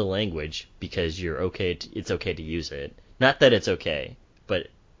 use the language because it's okay to use it. Not that it's okay, but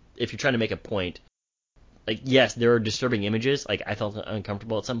if you're trying to make a point, like yes, there are disturbing images. Like I felt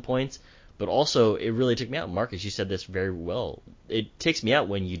uncomfortable at some points, but also it really took me out. Marcus, you said this very well. It takes me out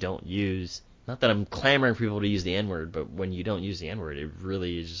when you don't use. Not that I'm clamoring for people to use the N-word, but when you don't use the N-word, it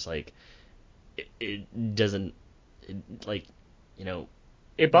really is just like it doesn't like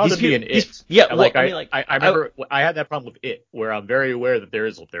It bothered me in It. Yeah, well, like I remember I had that problem with It, where I'm very aware that there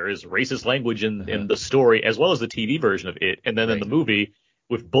is racist language in the story as well as the TV version of It, and then in the movie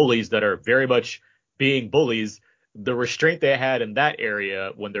with bullies that are very much being bullies. The restraint they had in that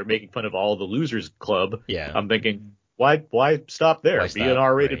area when they're making fun of all the losers club. Yeah. I'm thinking, why stop there? Be an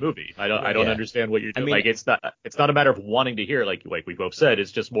R-rated movie. I don't understand what you're doing. I mean, like it's not a matter of wanting to hear like we both said.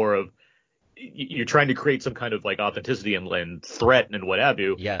 It's just more of you're trying to create some kind of like authenticity and threat and what have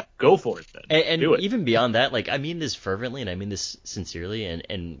you. Yeah. Go for it then. And do it. Even beyond that, like I mean this fervently and I mean this sincerely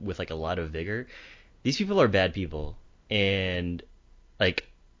and with like a lot of vigor. These people are bad people and like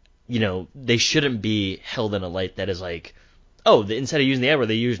they shouldn't be held in a light that is like, oh, instead of using the N-word,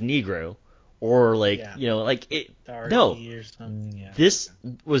 they use Negro, or like like it. No, or something. Yeah. This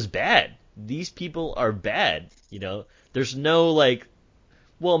was bad. These people are bad. There's no like,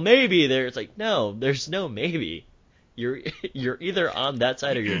 well, maybe there. It's like no, there's no maybe. You're either on that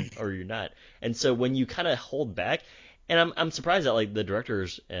side or you're not. And so when you kind of hold back, and I'm surprised that like the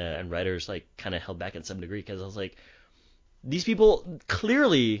directors and writers like kind of held back in some degree because I was like. These people,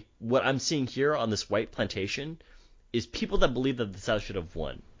 clearly, what I'm seeing here on this white plantation is people that believe that the South should have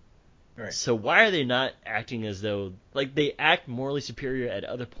won. Right. So why are they not acting as though, like, they act morally superior at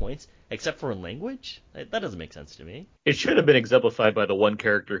other points, except for in language? Like, that doesn't make sense to me. It should have been exemplified by the one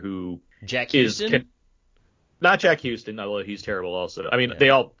character who Jack is Houston? not Jack Houston, although he's terrible also. I mean,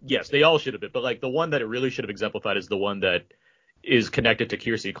 Yeah. they all should have been, but like the one that it really should have exemplified is the one that is connected to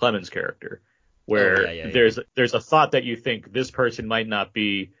Kiersey Clemens' character, where yeah. there's a thought that you think this person might not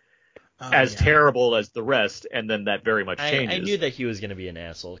be Oh, as yeah. terrible as the rest, and then that very much changes. I knew that he was going to be an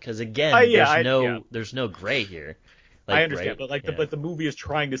asshole, because again, there's no gray here. Like, I understand, right? but the movie is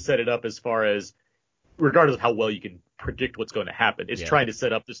trying to set it up as far as, regardless of how well you can predict what's going to happen, it's trying to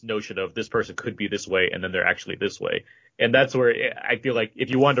set up this notion of this person could be this way, and then they're actually this way. And that's where I feel like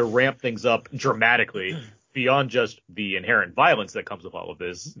if you wanted to ramp things up dramatically beyond just the inherent violence that comes with all of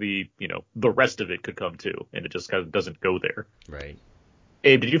this, the rest of it could come too, and it just kind of doesn't go there. Right.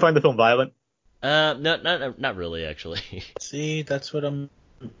 Abe, did you find the film violent? No, not really, actually. See, that's what I was.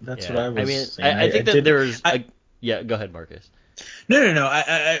 I mean, saying. I think that there's. Yeah, go ahead, Marcus. No.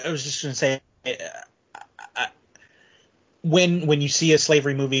 I was just going to say, when you see a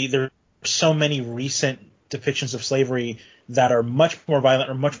slavery movie, there are so many recent depictions of slavery that are much more violent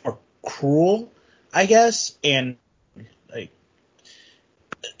or much more cruel, I guess, and like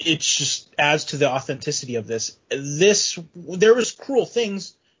it just adds to the authenticity of this. There was cruel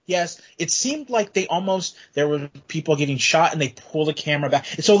things. Yes, it seemed like there were people getting shot and they pulled the camera back.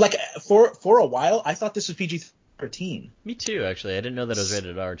 So like for a while, I thought this was PG-13. Me too, actually. I didn't know that it was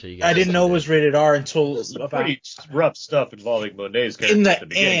rated R until you guys. I didn't know it was rated R until There's some about pretty rough stuff involving Monet's character in at the the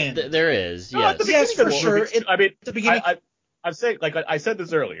beginning. end. There is, No, at the yes. Yes, for beginning of the sure. movie, I mean, At the beginning, I'm saying, like I said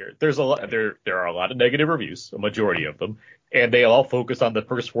this earlier, there are a lot of negative reviews, a majority of them, and they all focus on the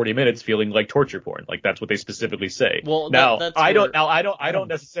first 40 minutes feeling like torture porn. Like that's what they specifically say. Well, now I that's don't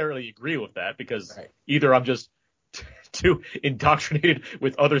necessarily agree with that, because Right. either I'm just too indoctrinated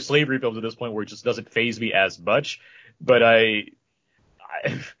with other slavery films at this point where it just doesn't faze me as much. But I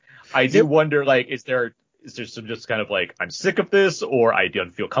do wonder, like, is there some just kind of like, I'm sick of this, or I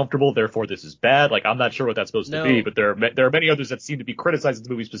don't feel comfortable, therefore this is bad? Like, I'm not sure what that's supposed to be, but there are many others that seem to be criticizing the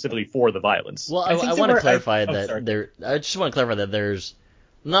movie specifically for the violence. Well, I think I there want to were- clarify I- oh, that sorry. I just want to clarify that there's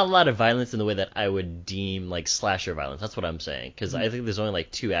not a lot of violence in the way that I would deem like slasher violence. That's what I'm saying, because I think there's only like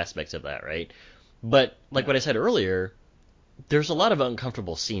two aspects of that, right? But like what I said earlier, there's a lot of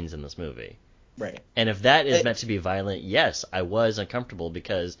uncomfortable scenes in this movie. right. And if that is meant to be violent, yes, I was uncomfortable,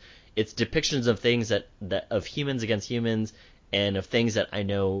 because it's depictions of things that of humans against humans, and of things that I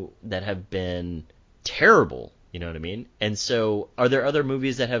know that have been terrible. You know what I mean? And so, are there other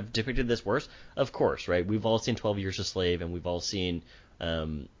movies that have depicted this worse? Of course, right? We've all seen 12 Years a Slave, and we've all seen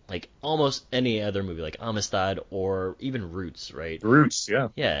like almost any other movie, like Amistad or even Roots, right? Roots, yeah.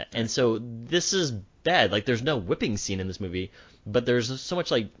 Yeah, and so this is bad. Like, there's no whipping scene in this movie, but there's so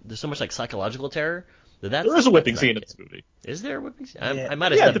much like psychological terror that's. There is a whipping that's not scene in good. this movie. Is there a whipping scene? Yeah. I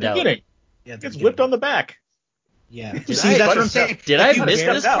might have Yeah, at stepped the out. beginning. Yeah, Gets whipped on the back. Yeah. Did See, I- that's what I'm saying. Did Like, I you miss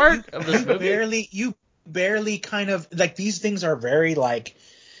barely- this part of this movie? You barely kind of like, these things are very like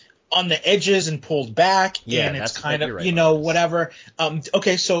on the edges and pulled back, Yeah, and it's that's- kind you're of right, know Marcus. whatever.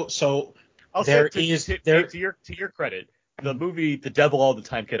 Okay, so I'll there say is to there. your credit, the movie The Devil All the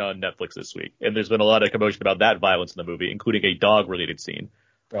Time came on Netflix this week, and there's been a lot of commotion about that violence in the movie, including a dog-related scene.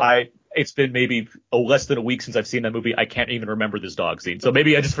 Right. It's been maybe less than a week since I've seen that movie. I can't even remember this dog scene, so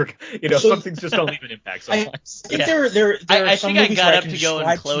maybe I just forgot. So- some things just don't leave an impact I sometimes. think Yeah. there are I some think I movies got where up can to go and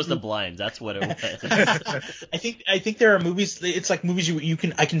describe close to the you- blinds. That's what it was. I think there are movies. It's like movies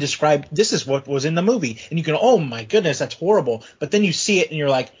I can describe. This is what was in the movie, and you can, oh my goodness, that's horrible. But then you see it and you're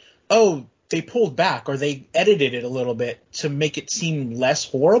like, oh, they pulled back or they edited it a little bit to make it seem less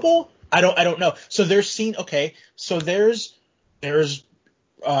horrible. I don't know. So there's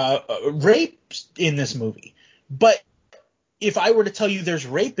rape in this movie, but if I were to tell you there's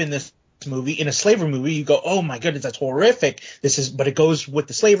rape in this movie, in a slavery movie, you go, oh my goodness, that's horrific. But it goes with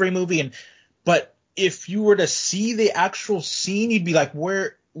the slavery movie, but if you were to see the actual scene, you'd be like,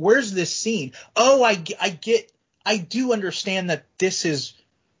 where's this scene? Oh, I do understand that this is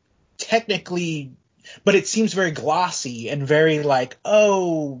technically, but it seems very glossy and very like,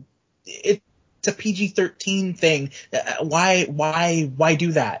 oh, it's a PG-13 thing. Why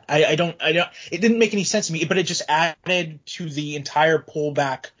do that? I don't. It didn't make any sense to me, but it just added to the entire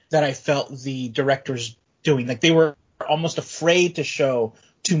pullback that I felt the directors doing. Like, they were almost afraid to show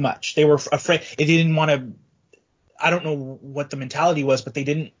too much. They were afraid. They didn't want to. I don't know what the mentality was, but they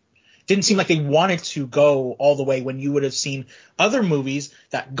didn't seem like they wanted to go all the way, when you would have seen other movies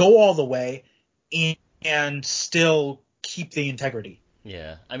that go all the way and still keep the integrity.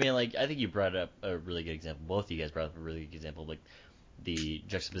 Yeah, I mean, like, I think you brought up a really good example. Both of you guys brought up a really good example. Like, the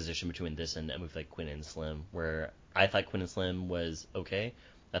juxtaposition between this and a movie like Quinn and Slim, where I thought Quinn and Slim was okay.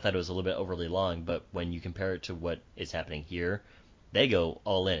 I thought it was a little bit overly long, but when you compare it to what is happening here, they go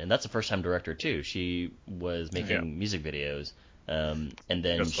all in. And that's a first-time director, too. She was making music videos. And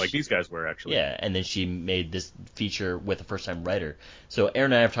then just like these guys were, actually. Yeah, and then she made this feature with a first-time writer. So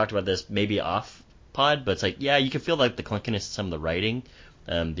Aaron and I have talked about this maybe off pod, but it's like, yeah, you can feel like the clunkiness of some of the writing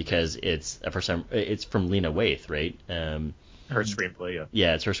because it's a first-time. It's from Lena Waithe, right? Her screenplay, yeah.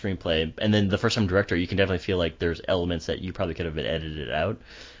 Yeah, it's her screenplay. And then the first-time director, you can definitely feel like there's elements that you probably could have edited out.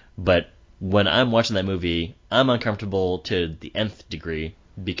 But when I'm watching that movie, I'm uncomfortable to the nth degree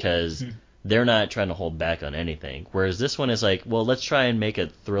because they're not trying to hold back on anything. Whereas this one is like, well, let's try and make a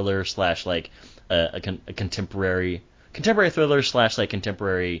thriller slash like a contemporary thriller slash like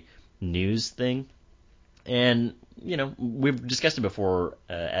contemporary news thing. And, you know, we've discussed it before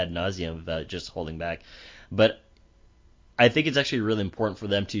ad nauseum about just holding back. But I think it's actually really important for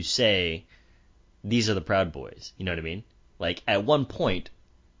them to say, these are the Proud Boys. You know what I mean? Like, at one point,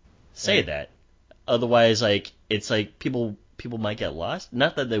 say that. Otherwise, like, it's like people might get lost.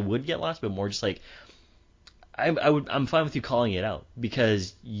 Not that they would get lost, but more just like, I'm fine with you calling it out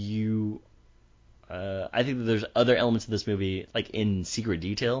because I think that there's other elements of this movie, like in secret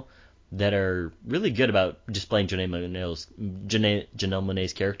detail, that are really good about displaying Janelle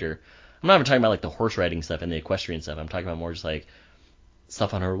Monáe's character. I'm not even talking about like the horse riding stuff and the equestrian stuff. I'm talking about more just like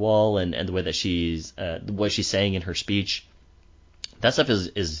stuff on her wall and the way that she's what she's saying in her speech. That stuff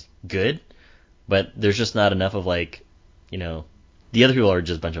is good, but there's just not enough of like, you know, the other people are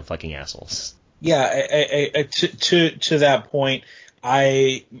just a bunch of fucking assholes. Yeah, to that point,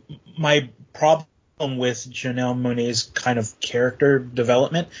 my problem with Janelle Monáe's kind of character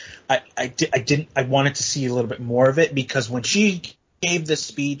development, I wanted to see a little bit more of it because when she gave this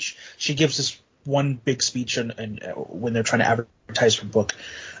speech, she gives this one big speech and when they're trying to advertise her book,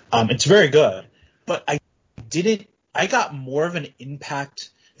 it's very good, but I got more of an impact.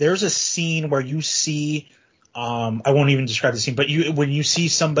 There's a scene where you see, I won't even describe the scene, but when you see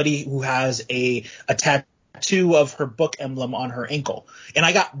somebody who has a tattoo of her book emblem on her ankle, and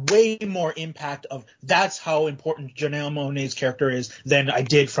I got way more impact of that's how important Janelle Monáe's character is than I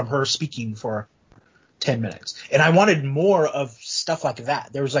did from her speaking for 10 minutes. And I wanted more of stuff like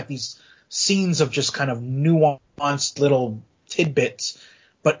that. There was like these scenes of just kind of nuanced little tidbits,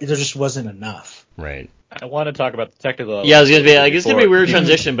 but there just wasn't enough. Right. I want to talk about the technical. Yeah, I was gonna be like, it's gonna be a weird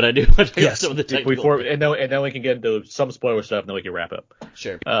transition, but I do want to talk about some of the technical. And then we can get into some spoiler stuff, and then we can wrap up.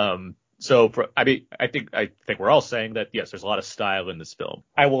 Sure. I think we're all saying that yes, there's a lot of style in this film.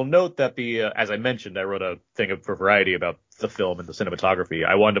 I will note that as I mentioned, I wrote a thing for Variety about the film and the cinematography.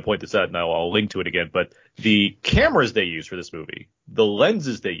 I wanted to point this out, and I'll link to it again. But the cameras they used for this movie, the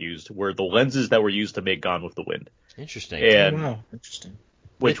lenses they used were the lenses that were used to make Gone with the Wind. Interesting. And, wow, interesting.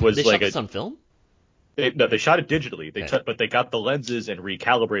 Which they was shot like this on film? No, they shot it digitally. Okay. But they got the lenses and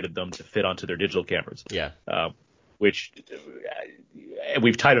recalibrated them to fit onto their digital cameras. Yeah. Which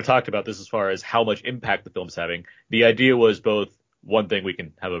we've kind of talked about this as far as how much impact the film's having. The idea was both one thing, we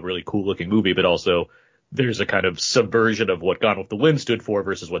can have a really cool looking movie, but also there's a kind of subversion of what Gone with the Wind stood for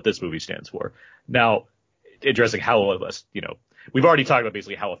versus what this movie stands for. Now, addressing how of us, you know, we've already talked about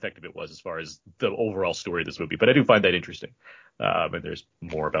basically how effective it was as far as the overall story of this movie, but I do find that interesting. And there's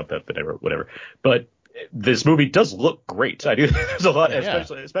more about that, but whatever. But this movie does look great. I do. There's a lot,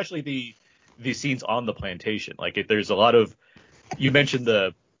 especially the scenes on the plantation. Like there's a lot of, you mentioned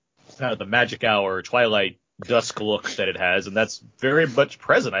the the magic hour, twilight, dusk look that it has, and that's very much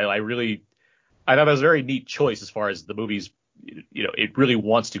present. I thought that was a very neat choice as far as the movie's, you know, it really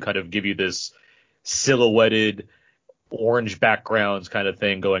wants to kind of give you this silhouetted orange backgrounds kind of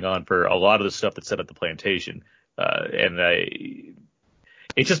thing going on for a lot of the stuff that's set at the plantation.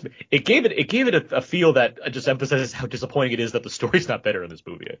 It gave it a feel that just emphasizes how disappointing it is that the story's not better in this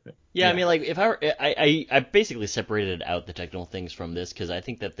movie, I think. Yeah, I mean, like, if I basically separated out the technical things from this because I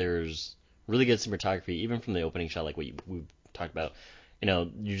think that there's really good cinematography, even from the opening shot, like what we talked about. You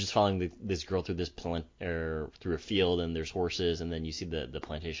know, you're just following this girl through through a field, and there's horses, and then you see the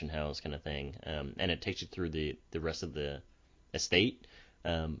plantation house kind of thing, and it takes you through the rest of the estate.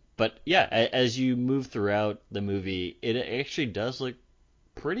 But yeah, as you move throughout the movie, it actually does look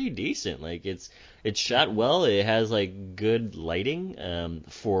pretty decent. Like it's shot well. It has like good lighting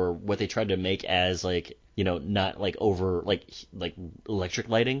for what they tried to make as like, you know, not like over like electric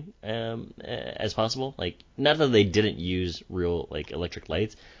lighting as possible. Like not that they didn't use real like electric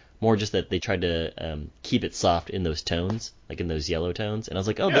lights, more just that they tried to keep it soft in those tones, like in those yellow tones. And I was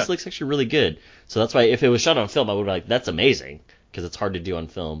like, this looks actually really good. So that's why if it was shot on film, I would be like, that's amazing, because it's hard to do on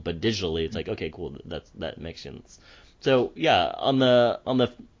film. But digitally, it's like, okay, cool, that makes sense. So yeah, on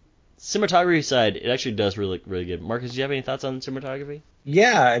the cinematography side, it actually does really look really good. Marcus, do you have any thoughts on cinematography?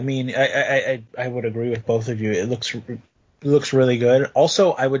 Yeah, I mean, I would agree with both of you. It looks really good.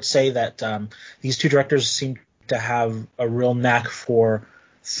 Also, I would say that these two directors seem to have a real knack for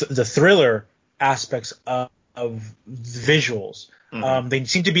the thriller aspects of visuals. Mm-hmm. They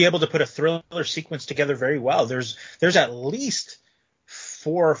seem to be able to put a thriller sequence together very well. There's at least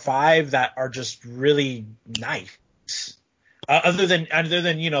 4 or 5 that are just really nice. Other than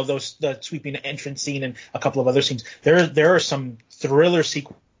those the sweeping entrance scene and a couple of other scenes, there are some thriller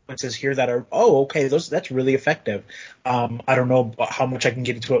sequences here that are okay, that's really effective. I don't know how much I can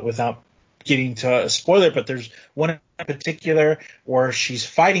get into it without getting to a spoiler, but there's one in particular where she's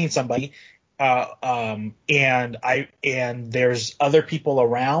fighting somebody, and there's other people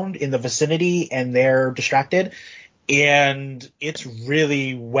around in the vicinity and they're distracted, and it's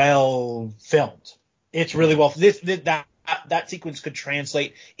really well filmed. It's really well. That sequence could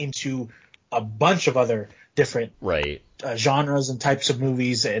translate into a bunch of other different genres and types of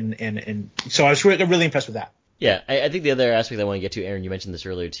movies, and so I was really impressed with that. Yeah, I think the other aspect I want to get to, Aaron, you mentioned this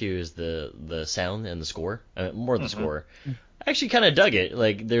earlier too, is the sound and the score. More of the score. I actually kind of dug it.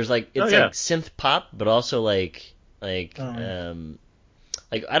 Like there's like it's like synth pop, but also like I don't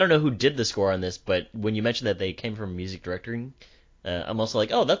know who did the score on this, but when you mentioned that they came from music directing, I'm also like,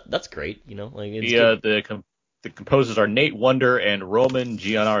 oh, that's great. Like it's the composers are Nate Wonder and Roman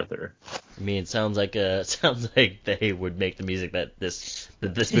Gianarthur. I mean, it sounds like they would make the music that this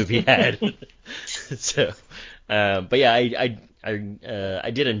movie had. So, but yeah,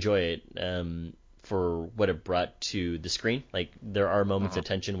 I did enjoy it for what it brought to the screen. Like there are moments of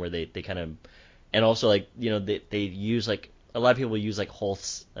tension where they kind of, and also like they use like a lot of people use like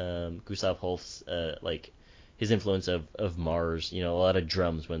Holst's Gustav Holst's like his influence of Mars. A lot of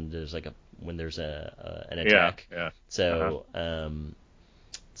drums when there's an attack. Yeah. So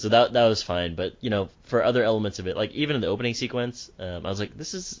so that was fine, but for other elements of it, like even in the opening sequence, I was like,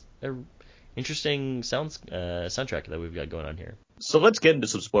 this is a interesting soundtrack that we've got going on here. So let's get into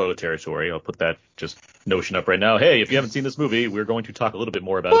some spoiler territory. I'll put that just notion up right now. Hey, if you haven't seen this movie, we're going to talk a little bit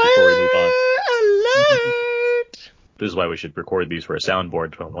more about it before we move on. Alert! This is why we should record these for a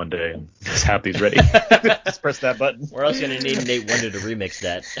soundboard one day and just have these ready. Just press that button. We're also going to need Nate Wonder to remix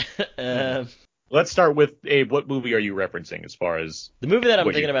that. Let's start with, Abe, what movie are you referencing as far as... The movie that I'm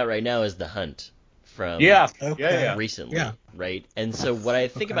thinking about right now is The Hunt from recently, right? And so what I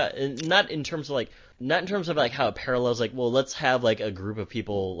think about, not in terms of like how it parallels, like, well, let's have like a group of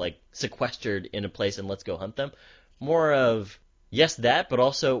people like sequestered in a place and let's go hunt them. More of, yes, that, but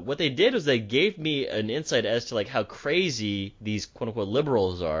also what they did was they gave me an insight as to like how crazy these quote unquote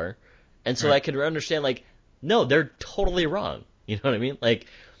liberals are. And so I could understand like, no, they're totally wrong. You know what I mean? Like,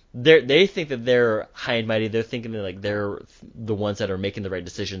 they think that they're high and mighty. They're thinking that like they're the ones that are making the right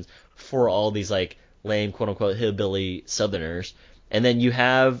decisions for all these like lame quote unquote hillbilly Southerners. And then you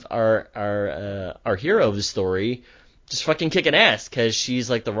have our hero of the story just fucking kicking ass because she's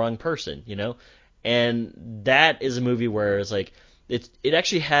like the wrong person, And that is a movie where it's like it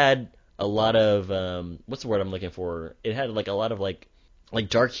actually had a lot of what's the word I'm looking for? It had like a lot of like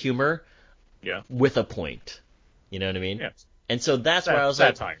dark humor, with a point. You know what I mean? Yeah. And so that's where I was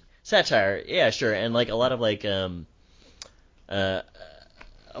like, satire, yeah, sure, and like a lot of like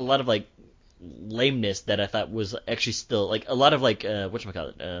lameness that I thought was actually still like a lot of like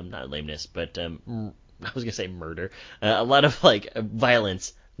whatchamacallit, not lameness, but I was gonna say murder, a lot of like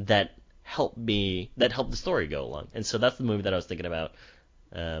violence that helped the story go along, and so that's the movie that I was thinking about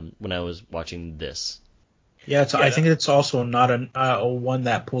when I was watching this. Yeah, I think it's also not a one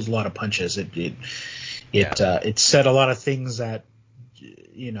that pulls a lot of punches. It said a lot of things that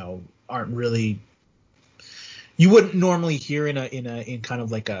aren't really, you wouldn't normally hear in kind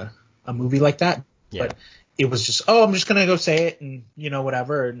of like a movie like that. Yeah. But it was just, I'm just gonna go say it and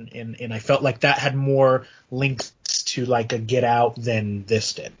whatever, and I felt like that had more links to like a Get Out than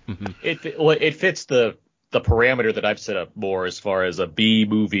this did. Mm-hmm. It fits the parameter that I've set up more as far as a B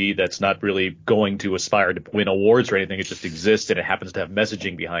movie that's not really going to aspire to win awards or anything. It just exists and it happens to have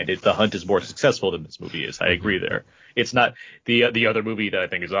messaging behind it. The Hunt is more successful than this movie is. I agree there. It's not the other movie that I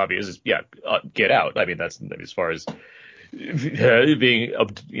think is obvious is Get Out. I mean, that's as far as being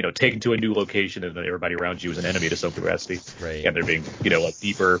taken to a new location and then everybody around you is an enemy to some capacity. Right. And there being a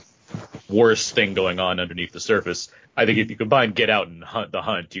deeper, worse thing going on underneath the surface. I think if you combine Get Out and The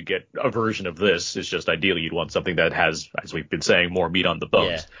Hunt, you get a version of this. It's just ideally you'd want something that has, as we've been saying, more meat on the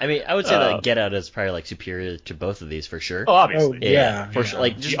bones. Yeah, I mean, I would say that Get Out is probably like superior to both of these for sure. Oh, obviously. For sure.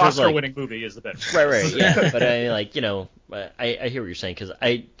 Like just the Oscar-winning movie is the better. Right. Yeah, but I mean, like I hear what you're saying because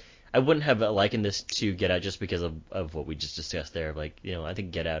I I wouldn't have likened this to Get Out just because of what we just discussed there. Like, I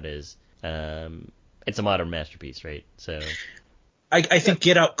think Get Out is it's a modern masterpiece, right? So I think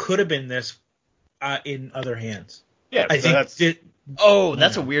Get Out could have been this in other hands. Yeah, I think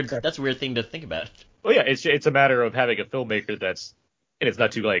that's a weird thing to think about. well, yeah, it's a matter of having a filmmaker that's, and it's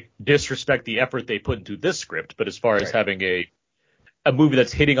not to like disrespect the effort they put into this script, but as far as having a movie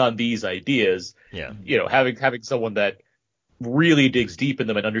that's hitting on these ideas, having someone that really digs deep in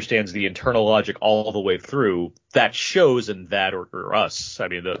them and understands the internal logic all the way through, that shows in that or Us. I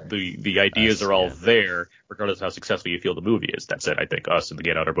mean, the ideas are all there, regardless of how successful you feel the movie is. That said, I think Us and The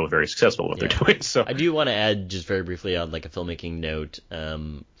Get Out are both very successful at what they're doing. So I do want to add just very briefly on like a filmmaking note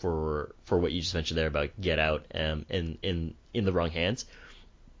for what you just mentioned there about Get Out in the wrong hands.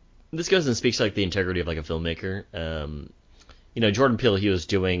 This goes and speaks to like the integrity of like a filmmaker. Jordan Peele, he was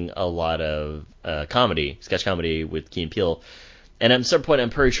doing a lot of sketch comedy with Key and Peele. And at some point,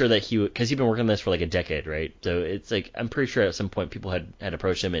 I'm pretty sure that because he'd been working on this for like a decade, right? So it's like, I'm pretty sure at some point people had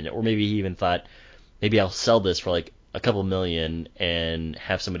approached him, or maybe he even thought, maybe I'll sell this for like a couple million and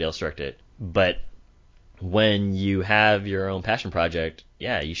have somebody else direct it. But when you have your own passion project,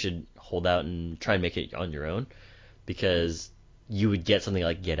 yeah, you should hold out and try and make it on your own, because you would get something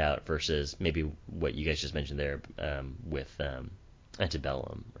like Get Out versus maybe what you guys just mentioned there with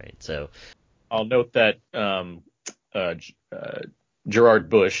Antebellum, right? So I'll note that Gerard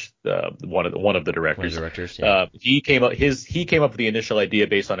Bush, one of the directors, he came up with the initial idea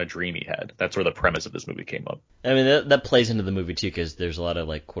based on a dream he had. That's where the premise of this movie came up. I mean, that plays into the movie too, because there's a lot of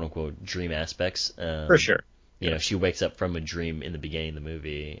like quote unquote dream aspects. For sure. She wakes up from a dream in the beginning of the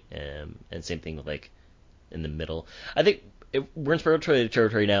movie, and same thing with like in the middle. I think we're in spiritual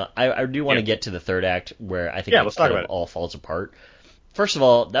territory now. I do want to get to the third act, where I think let's talk about it. All falls apart. First of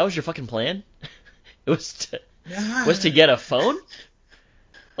all, that was your fucking plan? It was to get a phone?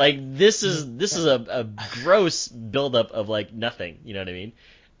 Like, this is a gross buildup of like nothing, you know what I mean?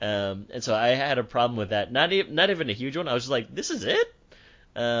 And so I had a problem with that. Not even a huge one. I was just like, this is it?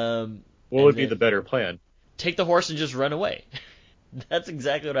 What would be the better plan? Take the horse and just run away. That's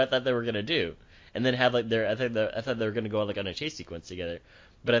exactly what I thought they were gonna do. And then have like I thought they were gonna go on like on a chase sequence together.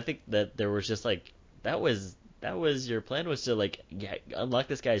 But I think that there was just like that was your plan, was to like unlock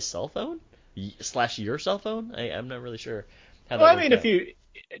this guy's cell phone / your cell phone. I'm not really sure how that worked out. If you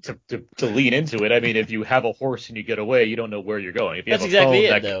to lean into it, I mean, if you have a horse and you get away, you don't know where you're going. If you That's have exactly a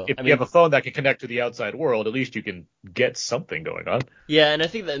phone it, though. You have a phone that can connect to the outside world, at least you can get something going on. Yeah, and I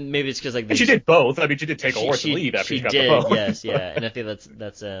think that maybe it's because like and she did both. I mean, she did take a horse and leave after she got the phone. Yes, yeah, and I think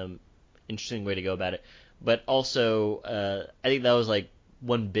that's interesting way to go about it. But also, I think that was like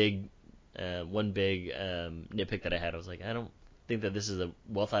one big nitpick that I had. I was like, I don't think that this is a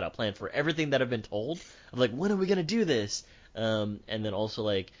well thought out plan for everything that I've been told. I'm like, when are we gonna do this? And then also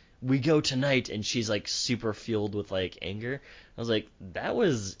like, we go tonight, and she's like super fueled with like anger. I was like, that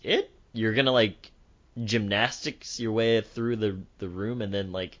was it? You're gonna like gymnastics your way through the room and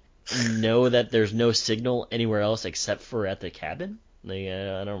then like know that there's no signal anywhere else except for at the cabin? Like,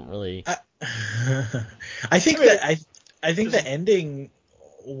 I don't really. I think the ending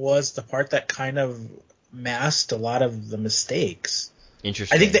was the part that kind of masked a lot of the mistakes.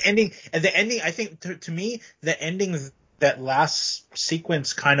 Interesting. I think the ending. I think to me, the ending, that last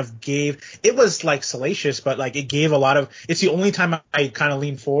sequence kind of gave. It was like salacious, but like it gave a lot of. It's the only time I kind of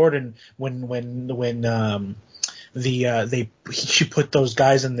leaned forward, and when she put those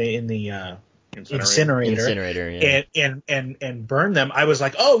guys in the incinerator, and burn them. I was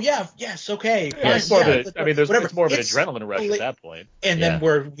like, oh yeah, yes, okay. It's more of an adrenaline rush at that point. And then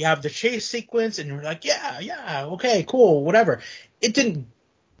we have the chase sequence, and we're like, yeah, okay, cool, whatever. It didn't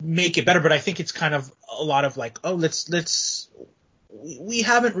make it better, but I think it's kind of a lot of like, oh, we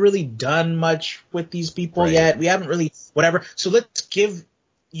haven't really done much with these people yet. We haven't really whatever. So let's give.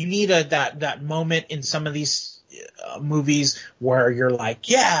 You need that moment in some of these movies where you're like,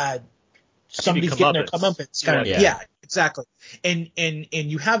 yeah. Somebody's getting their comeuppance, kind of, yeah, exactly. And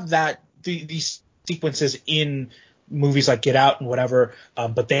you have that these sequences in movies like Get Out and whatever,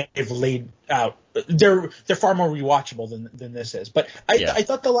 but they've laid out. They're far more rewatchable than this is. But I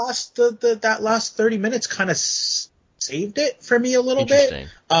thought that last 30 minutes kind of saved it for me a little bit.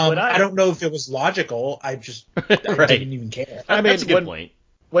 I don't know if it was logical. I didn't even care. I mean, that's a good point.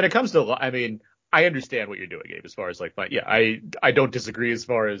 When it comes to, I mean, I understand what you're doing, Gabe, as far as like, I don't disagree as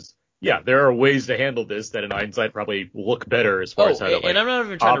far as. Yeah, there are ways to handle this that in hindsight probably look better as far as how to like. And I'm not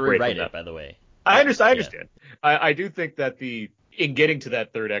even trying to rewrite it, by the way. I understand. I do think that in getting to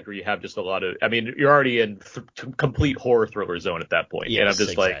that third act where you have just a lot of, I mean, you're already in complete horror thriller zone at that point. Yes, and I'm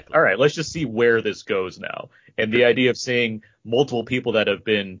just like, all right, let's just see where this goes now. And the idea of seeing multiple people that have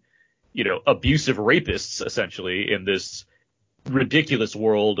been, abusive rapists essentially in this ridiculous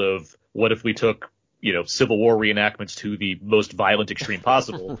world of what if we took, Civil War reenactments to the most violent extreme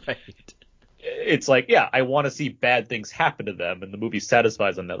possible. Right. It's like, yeah, I want to see bad things happen to them, and the movie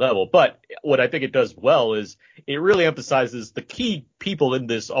satisfies on that level. But what I think it does well is it really emphasizes the key people in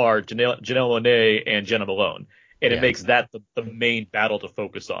this are Janelle Monáe and Jenna Malone. And it makes that the main battle to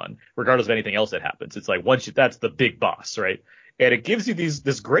focus on, regardless of anything else that happens. It's like that's the big boss, right? And it gives you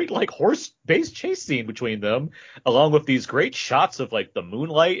this great like horse-based chase scene between them, along with these great shots of like the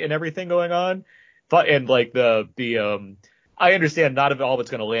moonlight and everything going on. But and like I understand not all of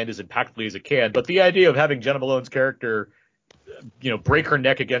it's going to land as impactfully as it can, but the idea of having Jenna Malone's character, break her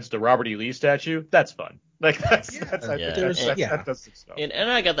neck against a Robert E. Lee statue, that's fun. Like that does some stuff.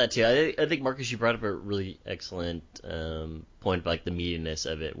 And I got that too. I think Marcus, you brought up a really excellent point about like the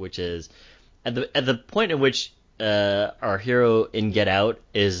meatiness of it, which is at the point in which our hero in Get Out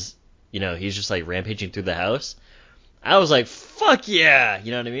is, he's just like rampaging through the house. I was like, fuck yeah, you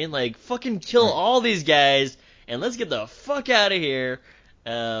know what I mean? Like fucking kill all these guys and let's get the fuck out of here.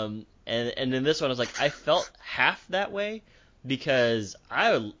 And in this one, I was like, I felt half that way because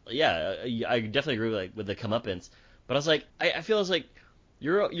I definitely agree with the comeuppance, but I was like, I feel like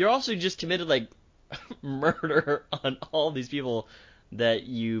you're also just committed like murder on all these people that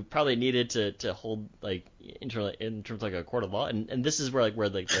you probably needed to hold like in terms of like a court of law, and this is where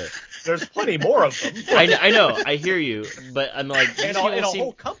there's plenty more of them. I know, I hear you, but I'm like, and a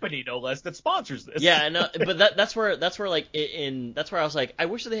whole company no less that sponsors this. Yeah, no, but that's where like that's where I was like, I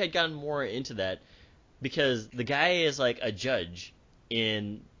wish that they had gotten more into that, because the guy is like a judge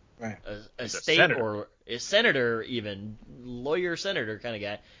in a state or a senator, even lawyer senator kind of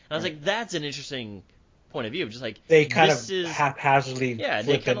guy, and I was like, that's an interesting point of view, just like they kind of haphazardly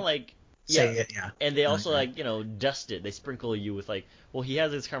they kind of like say it, and they also like dust it, they sprinkle you with like, well, he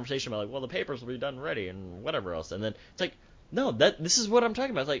has this conversation about like, well, the papers will be done ready and whatever else, and then it's like, no, this is what I'm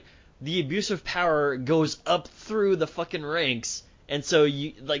talking about. It's like the abuse of power goes up through the fucking ranks, and so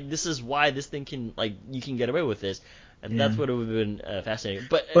you like, this is why this thing can like, you can get away with this, and that's what would have been fascinating.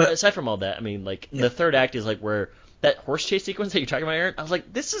 But aside from all that, I mean, like the third act is like where that horse chase sequence that you're talking about, Aaron, I was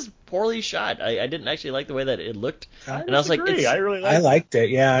like, this is poorly shot. I didn't actually like the way that it looked. I was like, I liked it.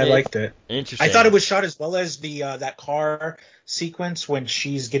 Yeah, I liked it. Interesting. I thought it was shot as well as the that car sequence when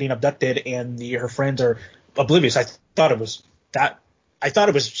she's getting abducted and her friends are oblivious. I thought it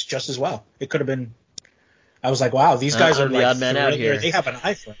was just as well. It could have been. I was like, wow, these guys are the like odd man out here. They have an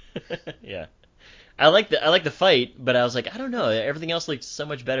eye for it. Yeah. I like the fight, but I was like, I don't know. Everything else looked so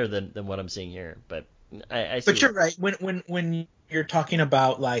much better than what I'm seeing here. But I see. But you're right. When you're talking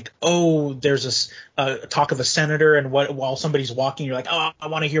about like, oh, there's a talk of a senator, and while somebody's walking, you're like, oh, I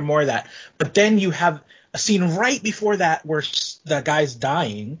want to hear more of that. But then you have a scene right before that where the guy's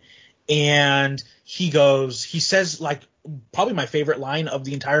dying, and he says like probably my favorite line of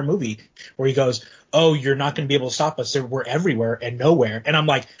the entire movie, where he goes, oh, you're not going to be able to stop us. We're everywhere and nowhere. And I'm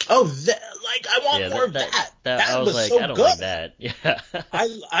like, oh, I want more of that. I was like, so I don't good. like that. Yeah.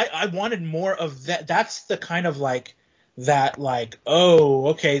 I wanted more of that. That's the kind of like that, like, oh,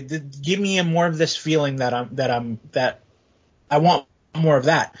 okay, give me more of this feeling that I want more of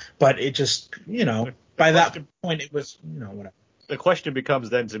that. But it just, by that point it was, whatever. The question becomes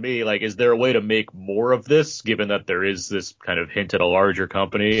then to me, like, is there a way to make more of this, given that there is this kind of hint at a larger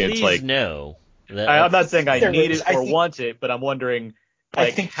company? Please, it's like, no. I'm not saying I need it or want it, but I'm wondering, like,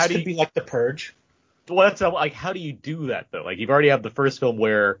 I think this could be like The Purge. Well, that's like, how do you do that though? Like, you've already have the first film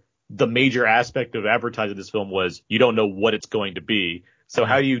where the major aspect of advertising this film was you don't know what it's going to be. So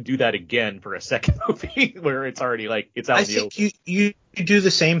how do you do that again for a second movie where it's already like it's out in the open? I think you do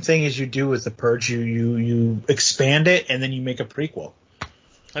the same thing as you do with The Purge. You expand it and then you make a prequel.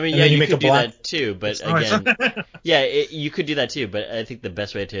 I mean, yeah, you could do that too, but again, you could do that too, but I think the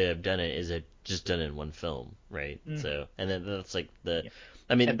best way to have done it is just done it in one film, right? So, and then that's like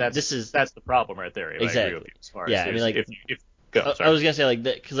I mean, that's the problem right there. Exactly. I agree with you as far as I mean, like, I was gonna say like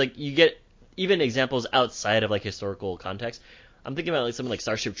that, because like you get even examples outside of like historical context. I'm thinking about like something like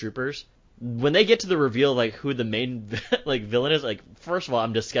Starship Troopers. When they get to the reveal of like who the main like villain is, like first of all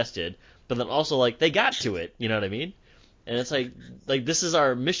I'm disgusted, but then also like they got to it, you know what I mean? And it's like this is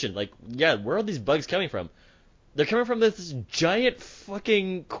our mission. Like, yeah, where are these bugs coming from? They're coming from this giant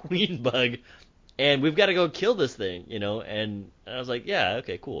fucking queen bug, and we've got to go kill this thing, And I was like, yeah,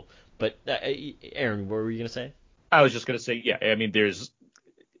 okay, cool. But Aaron, what were you gonna say? I was just gonna say, yeah. I mean, there's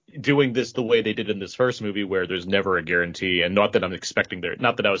doing this the way they did in this first movie, where there's never a guarantee, and not that I'm expecting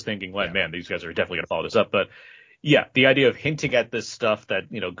not that I was thinking, well, man, these guys are definitely gonna follow this up, but. Yeah, the idea of hinting at this stuff that,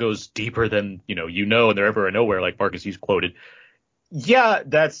 goes deeper than, and they're ever nowhere, like Marcus, you quoted. yeah,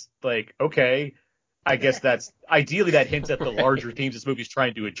 that's like, okay. I guess that's ideally that hints at the larger themes this movie's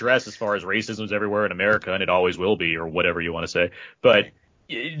trying to address as far as racism is everywhere in America, and it always will be, or whatever you want to say. But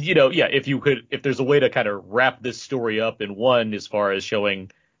yeah, if there's a way to kind of wrap this story up in one, as far as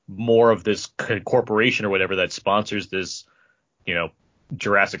showing more of this corporation or whatever that sponsors this,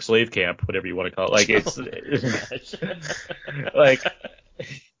 Jurassic slave camp, whatever you want to call it, like it's like.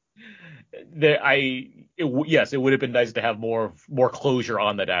 Yes, it would have been nice to have more closure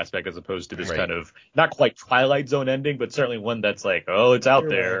on that aspect as opposed to this kind of not quite Twilight Zone ending, but certainly one that's like, oh, it's out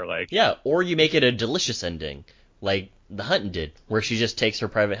there. Like, yeah, or you make it a delicious ending, like The Hunt did, where she just takes her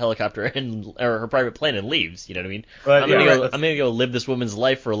private helicopter or her private plane and leaves. You know what I mean? But, I'm gonna go live this woman's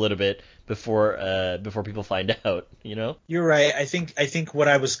life for a little bit before people find out. You're right. I think what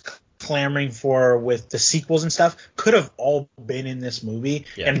I was clamoring for with the sequels and stuff could have all been in this movie,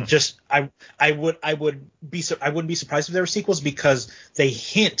 and just I wouldn't be surprised if there were sequels, because they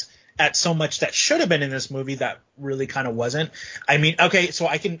hint at so much that should have been in this movie that really kind of wasn't. I mean, okay, so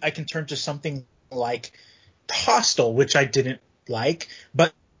I can turn to something like Hostel, which I didn't like,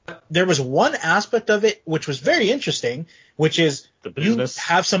 but there was one aspect of it which was very interesting, which is the business. You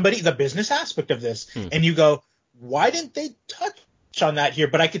have the business aspect of this, and you go, why didn't they touch on that here?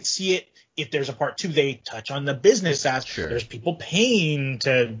 But I could see it if there's a part 2, they touch on the business aspect. Sure. There's people paying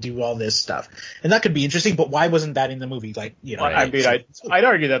to do all this stuff, and that could be interesting. But why wasn't that in the movie? Like, I mean, I'd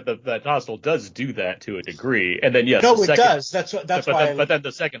argue that Hostel does do that to a degree, and then yes, it does. That's why. But then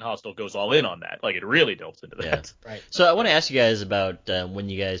the second Hostel goes all in on that. Like, it really delves into that. Yeah. Right. So I want to ask you guys about when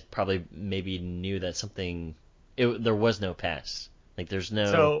you guys probably maybe knew that there was no past. Like, there's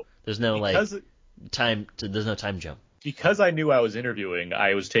no time jump. Because I knew I was interviewing,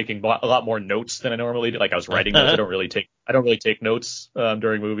 I was taking a lot more notes than I normally do. Like, I was writing notes. I don't really take notes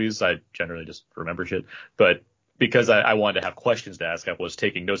during movies. I generally just remember shit. But because I wanted to have questions to ask, I was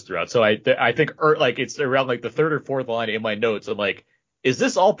taking notes throughout. So I think it's around like the third or fourth line in my notes. I'm like, is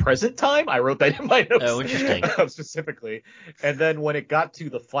this all present time? I wrote that in my notes. Oh, interesting. Specifically. And then when it got to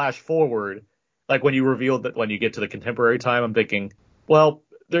the flash forward, like when you revealed that when you get to the contemporary time, I'm thinking, well,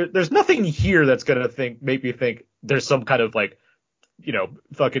 there's nothing here that's going to make me think there's some kind of like,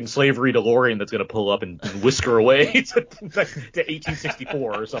 fucking slavery DeLorean that's going to pull up and whisk her away to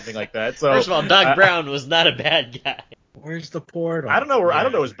 1864 or something like that. So first of all, Doc Brown was not a bad guy. Where's the portal? I don't know. I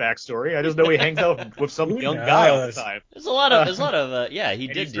don't know his backstory. I just know he hangs out with some young guy all the time. There's a lot of he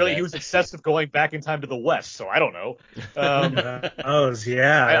did do that. He was obsessed with going back in time to the West, so I don't know.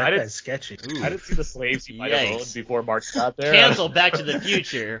 I didn't sketchy. I didn't see the slaves he might have owned before Marx got there. Cancel Back to the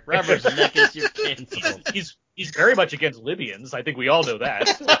Future. Robert Zemeckis, you're canceled. He's very much against Libyans. I think we all know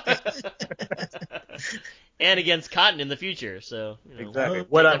that. And against cotton in the future, so exactly.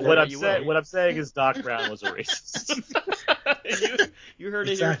 What I'm saying is Doc Brown was a racist. you heard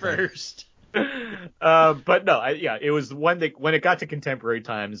it here first. But no, it was when it got to contemporary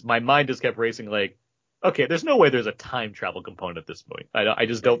times, my mind just kept racing. Like, okay, there's no way there's a time travel component at this point. I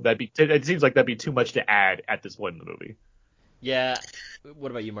just don't. It seems like that'd be too much to add at this point in the movie. Yeah. What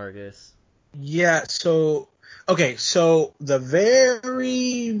about you, Marcus? Yeah. So the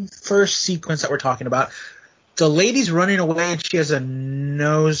very first sequence that we're talking about. The lady's running away and she has a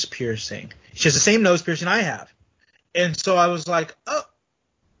nose piercing. She has the same nose piercing I have. And so I was like, oh,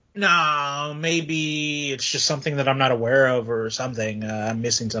 no, maybe it's just something that I'm not aware of or something. I'm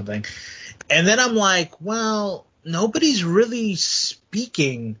missing something. And then I'm like, well, nobody's really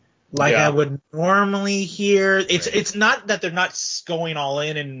speaking like I would normally hear. It's not that they're not going all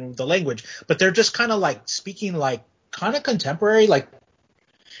in the language, but they're just kind of like speaking like kind of contemporary, like.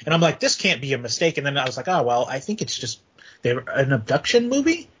 And I'm like, this can't be a mistake. And then I was like, oh, well, I think it's just an abduction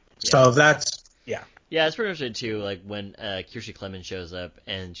movie. Yeah. So that's, yeah. Yeah, it's pretty much it, too. Like, when Kiersey Clemons shows up,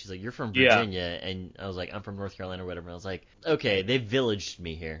 and she's like, you're from Virginia. Yeah. And I was like, I'm from North Carolina or whatever. And I was like, okay, they villaged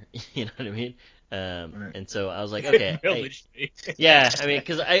me here. You know what I mean? Right. And so I was like, okay. Villaged me. Yeah, I mean,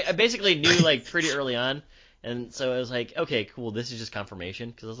 because I basically knew, like, pretty early on. And so I was like, okay, cool, this is just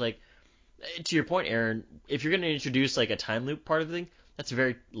confirmation. Because I was like, to your point, Aaron, if you're going to introduce, like, a time loop part of the thing, that's a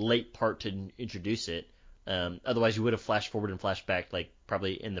very late part to introduce it. Otherwise, you would have flashed forward and flashed back, like,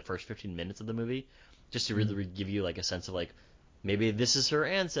 probably in the first 15 minutes of the movie, just to really give you, like, a sense of, like, maybe this is her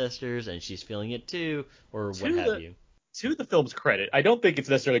ancestors and she's feeling it too, or what have you. To the film's credit, I don't think it's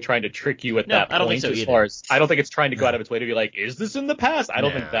necessarily trying to trick you at that point. I don't think so as far as I don't think it's trying to go out of its way to be like, is this in the past? I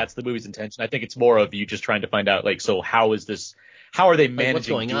don't think that's the movie's intention. I think it's more of you just trying to find out, like, so how is this? How are they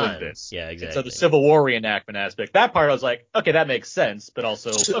managing doing this? Yeah, exactly. And so the Civil War reenactment aspect, that part I was like, okay, that makes sense, but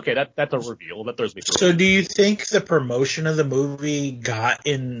also, okay, that's a reveal. That throws me through. So do you think the promotion of the movie got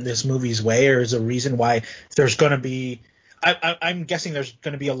in this movie's way, or is a reason why there's going to be I'm guessing there's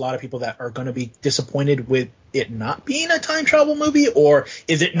going to be a lot of people that are going to be disappointed with it not being a time travel movie, or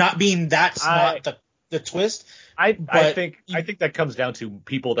is it not being not the twist? I think that comes down to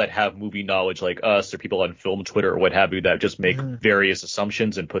people that have movie knowledge like us, or people on film Twitter or what have you, that just make various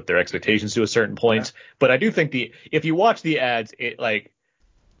assumptions and put their expectations to a certain point. Yeah. But I do think if you watch the ads,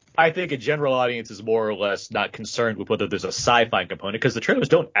 I think a general audience is more or less not concerned with whether there's a sci-fi component, because the trailers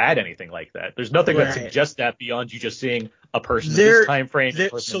don't add anything like that. There's nothing that suggests that beyond you just seeing a person in this time frame.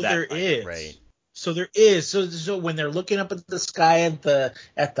 So there is. Right. So there is. So when they're looking up at the sky at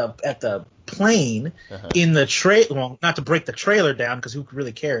the plane in the trailer, well, not to break the trailer down because who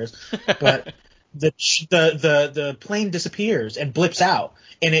really cares, but the plane disappears and blips out,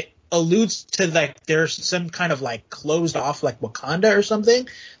 and it alludes to like there's some kind of like closed off like Wakanda or something,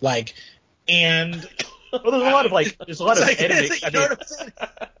 like, and well, there's a lot of editing.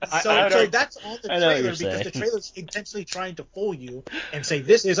 So that's on the trailer because the trailer's intentionally trying to fool you and say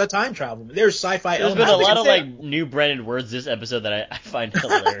this is a time travel. There's sci-fi elements. There's been a lot of like new branded words this episode that I find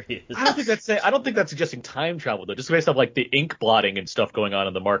hilarious. I don't think that's suggesting time travel though. Just based on like the ink blotting and stuff going on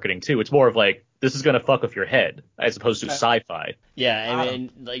in the marketing too. It's more of like this is gonna fuck with your head as opposed to sci-fi. Yeah, I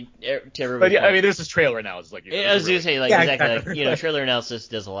mean like to everybody. But yeah, I mean this is trailer analysis. Like I was gonna say like exactly like trailer analysis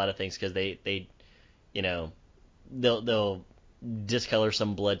does a lot of things because they they'll discolor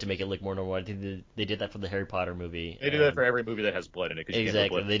some blood to make it look more normal. I think they did that for the Harry Potter movie. They do that for every movie that has blood in it.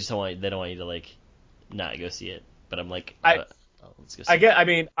 Exactly. They just don't want you to like not go see it. But I'm like, let's go see it. I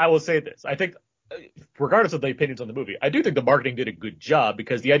mean, I will say this. I think, regardless of the opinions on the movie, I do think the marketing did a good job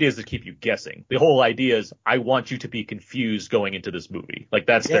because the idea is to keep you guessing. The whole idea is I want you to be confused going into this movie. Like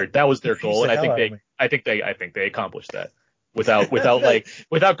that was their goal, and I think they accomplished that. Without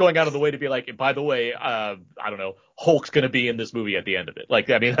going out of the way to be like, by the way, I don't know, Hulk's gonna be in this movie at the end of it. Like,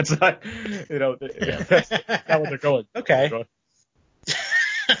 I mean, that's not, that's not what they're going. Okay.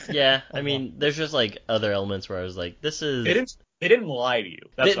 Yeah, I mean, there's just like other elements where I was like, this is. They didn't lie to you.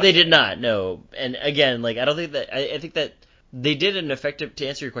 They did not. No, and again, like, I don't think that. I think that they did an effective. To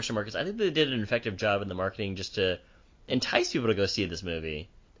answer your question, Marcus, I think they did an effective job in the marketing just to entice people to go see this movie.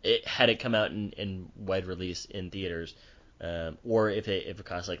 Had it come out in wide release in theaters. Or if it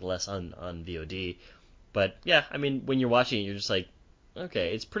costs like less on VOD, but yeah, I mean when you're watching it, you're just like,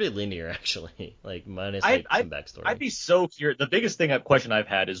 okay, it's pretty linear actually, like minus some backstory. I'd be so curious. The biggest question I've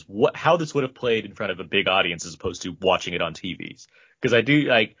had is how this would have played in front of a big audience as opposed to watching it on TVs, because I do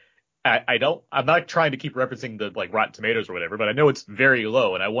like. I'm not trying to keep referencing the like Rotten Tomatoes or whatever, but I know it's very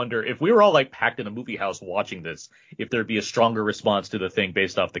low, and I wonder if we were all like packed in a movie house watching this, if there'd be a stronger response to the thing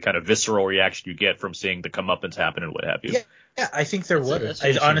based off the kind of visceral reaction you get from seeing the comeuppance happen and what have you. Yeah, I think there would.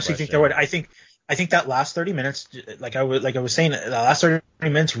 I honestly think there would. I think that last 30 minutes, like I was saying, the last 30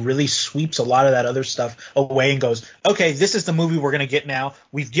 minutes really sweeps a lot of that other stuff away and goes, okay, this is the movie we're gonna get now.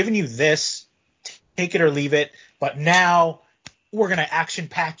 We've given you this, take it or leave it, but now we're going to action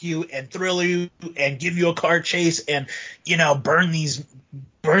pack you and thrill you and give you a car chase and, burn these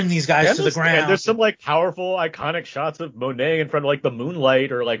guys to the ground. And there's some like powerful, iconic shots of Monet in front of like the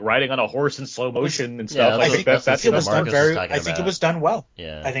moonlight or like riding on a horse in slow motion and stuff. I think it was done well.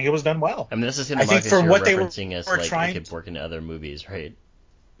 Yeah. I think it was done well. I mean, that's the thing that Marcus you're referencing as like it could work in other movies, right?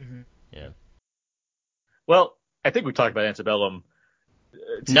 Mm-hmm. Yeah. Well, I think we talked about Antebellum.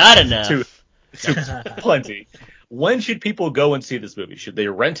 Not enough. To plenty. When should people go and see this movie? Should they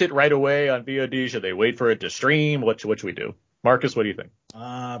rent it right away on VOD? Should they wait for it to stream? What should we do? Marcus, what do you think?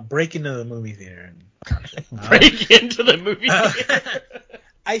 Break into the movie theater. Break into the movie theater.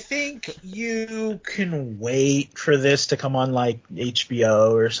 I think you can wait for this to come on like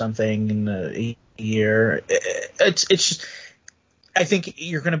HBO or something in a year. It's just, I think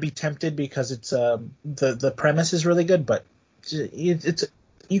you're going to be tempted because it's the premise is really good, but it's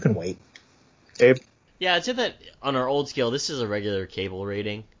you can wait. Abe? Yeah, I'd say that on our old scale, this is a regular cable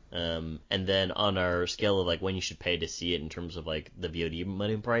rating. And then on our scale of like when you should pay to see it in terms of like the VOD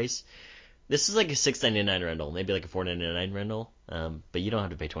money price, this is like a $6.99 rental, maybe like a $4.99 rental. But you don't have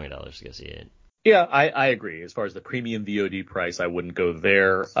to pay $20 to go see it. Yeah, I agree. As far as the premium VOD price, I wouldn't go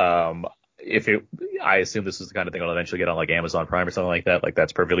there. I assume this is the kind of thing I'll eventually get on like Amazon Prime or something like that. Like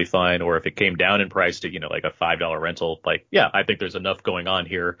that's perfectly fine. Or if it came down in price to, like a $5 rental, like, yeah, I think there's enough going on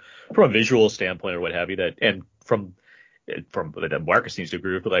here from a visual standpoint or what have you that, and from that Marcus seems to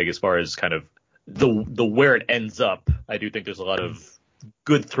agree with, but like as far as kind of the where it ends up, I do think there's a lot of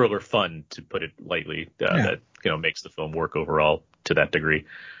good thriller fun, to put it lightly, that, makes the film work overall to that degree.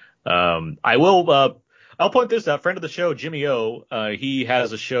 I will, I'll point this out. Friend of the show, Jimmy O, he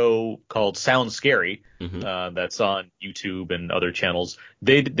has a show called Sound Scary that's on YouTube and other channels.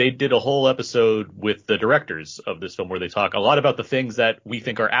 They did a whole episode with the directors of this film where they talk a lot about the things that we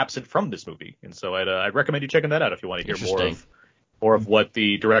think are absent from this movie. And so I'd recommend you checking that out if you want to hear more of what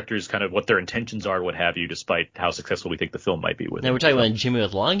the directors kind of what their intentions are, what have you, despite how successful we think the film might be with. Now we're talking about Jimmy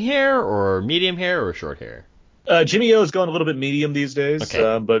with long hair or medium hair or short hair? Jimmy O is going a little bit medium these days,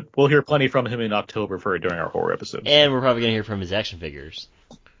 okay. But we'll hear plenty from him in October during our horror episodes. And we're probably going to hear from his action figures.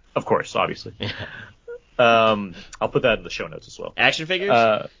 Of course, obviously. I'll put that in the show notes as well. Action figures?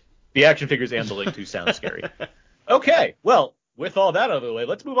 The action figures and the link to Sound Scary. Okay, well, with all that out of the way,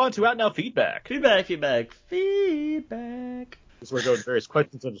 let's move on to Out Now Feedback. Feedback. This is where we go with various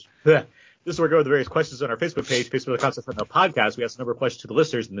questions on our Facebook page, Facebook.com/Out Now Podcast. We asked a number of questions to the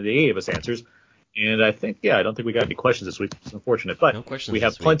listeners, and they gave us answers. And I don't think we got any questions this week. It's unfortunate, but no questions we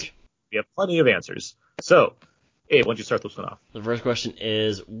have plenty. Week. We have plenty of answers. So, Abe, why don't you start this one off? The first question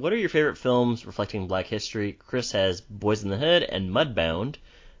is, what are your favorite films reflecting Black history? Chris has Boys in the Hood and Mudbound.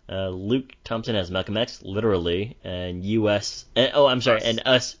 Luke Thompson has Malcolm X, literally, and and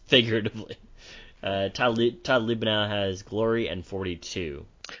Us, figuratively. Todd Liebenow has Glory and 42.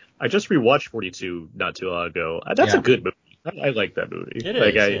 I just rewatched 42 not too long ago. That's a good movie. I like that movie. It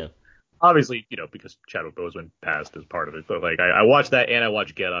is, yeah. Obviously, because Chadwick Boseman passed as part of it, but I watched that and I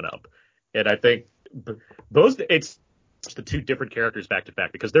watched Get On Up, and I think it's the two different characters back to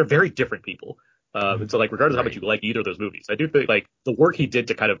back because they're very different people. And so regardless of how much you like either of those movies, I do think the work he did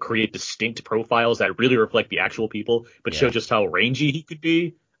to kind of create distinct profiles that really reflect the actual people, but show just how rangy he could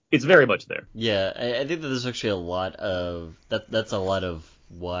be, it's very much there. Yeah, I think that there's actually a lot of that's a lot of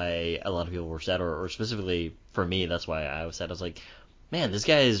why a lot of people were sad, or specifically for me, that's why I was sad. I was like, man, this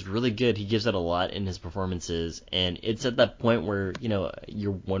guy is really good. He gives out a lot in his performances, and it's at that point where,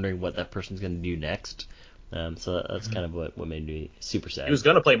 you're wondering what that person's going to do next. So that's kind of what made me super sad. He was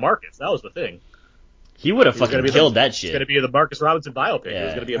going to play Marcus. That was the thing. He would have fucking killed that shit. It's going to be the Marcus Robinson biopic. Yeah. It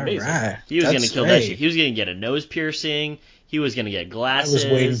was going to be amazing. Right. He was going to kill that shit. He was going to get a nose piercing. He was going to get glasses. I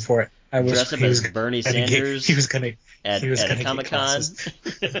was waiting for it. Dress up as Bernie Sanders. He was going at a Comic-Con.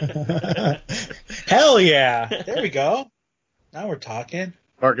 Hell yeah. There we go. Now we're talking.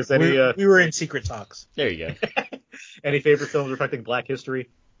 Marcus, we were in secret talks. There you go. Any favorite films reflecting Black history?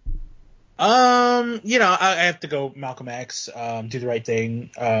 I have to go Malcolm X, Do the Right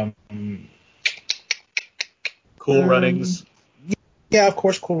Thing. Cool Runnings. Yeah, of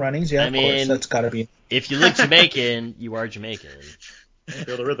course, Cool Runnings. Yeah, of course. That's got to be. If you look Jamaican, you are Jamaican.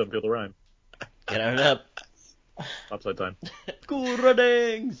 Feel the rhythm, feel the rhyme. Get on up. Upside time. Cool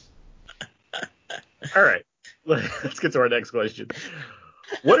Runnings. All right. Let's get to our next question.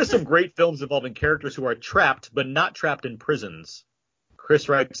 What are some great films involving characters who are trapped but not trapped in prisons? Chris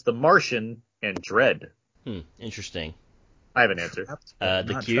writes The Martian and Dread. Interesting. I have an answer.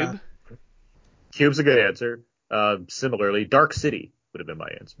 The Cube? Trapped. Cube's a good answer. Similarly, Dark City would have been my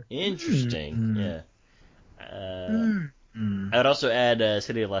answer. Interesting. Yeah. I would also add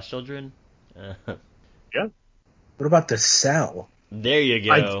City of Lost Children. Yeah. What about The Cell? There you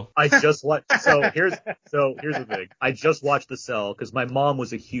go. I just watched. So here's the thing. I just watched The Cell because my mom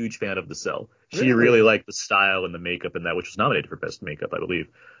was a huge fan of The Cell. She really liked the style and the makeup and that, which was nominated for best makeup, I believe.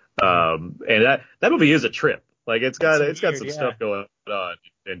 And that movie is a trip. It's got some stuff going on,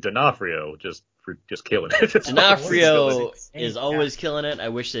 and D'Onofrio just killing it. D'Onofrio is always killing it. I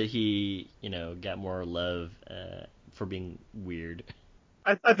wish that he got more love for being weird.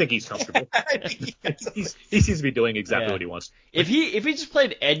 I think he's comfortable. He seems to be doing exactly what he wants. If he just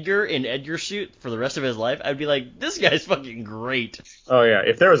played Edgar in Edgar's suit for the rest of his life, I'd be like, this guy's fucking great. Oh yeah,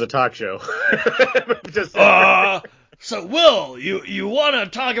 if there was a talk show. So Will, you want to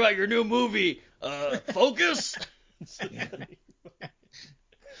talk about your new movie, Focus? That's pretty good.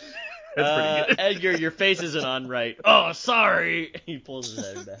 Edgar, your face isn't on right. Oh, sorry. He pulls his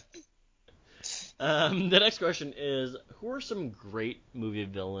head back. The next question is, who are some great movie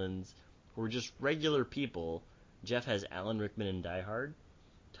villains who are just regular people? Jeff has Alan Rickman in Die Hard.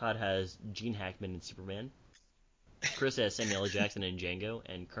 Todd has Gene Hackman in Superman. Chris has Samuel L. Jackson in Django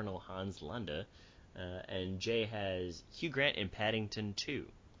and Colonel Hans Landa. And Jay has Hugh Grant in Paddington 2.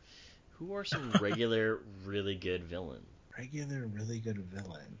 Who are some regular, really good villains? Regular, really good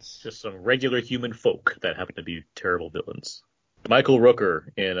villains. Just some regular human folk that happen to be terrible villains. Michael Rooker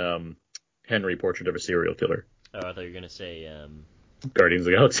in Henry, Portrait of a Serial Killer. Oh, I thought you were going to say... Guardians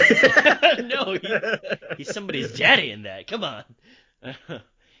of the Galaxy. No, he's somebody's daddy in that. Come on.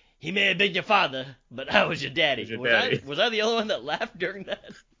 He may have been your father, but I was your daddy. Was your daddy. Was I the only one that laughed during that?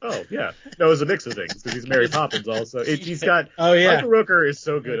 Oh yeah, no, it was a mix of things because he's Mary Poppins also. He's got. Oh, yeah. Michael Rooker is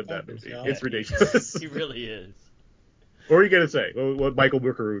so good Mary at that Poppins, movie. yeah. It's ridiculous. He really is. What were you gonna say? What Michael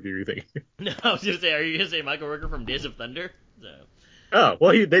Rooker movie are you thinking? No, I was gonna say, are you gonna say Michael Rooker from Days of Thunder? No. Oh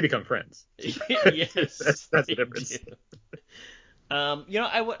well, they become friends. Yes, that's the they difference. do.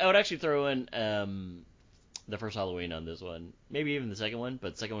 I would actually throw in the first Halloween on this one, maybe even the second one,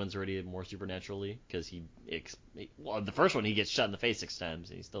 but the second one's already more supernaturally because the first one he gets shot in the face 6 times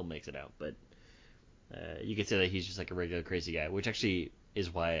and he still makes it out, but you could say that he's just like a regular crazy guy, which actually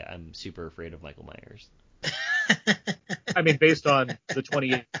is why I'm super afraid of Michael Myers. I mean, based on the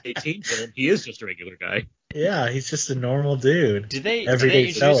 2018 film, he is just a regular guy. Yeah, he's just a normal dude. Did they Everyday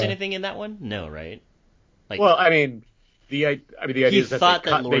introduce fella. anything in that one? No, right? Like, Well, I mean, the idea he is that thought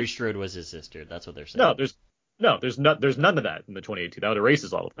they that cut, Laurie they, Strode was his sister. That's what they're saying. there's none of that in the 2018. That would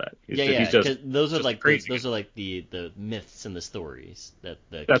erases all of that. He's Yeah, just, 'cause those are just like crazy. those are like the myths and the stories that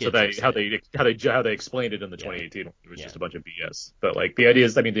the That's kids how they explained it in the 2018 one. It was just a bunch of BS. But like the idea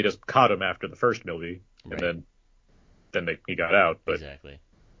is, I mean, they just caught him after the first movie, and Right. then he got out. But Exactly.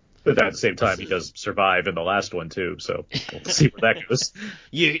 But at the same time, he does survive in the last one too, so we'll see where that goes.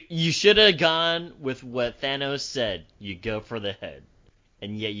 You should have gone with what Thanos said. You go for the head,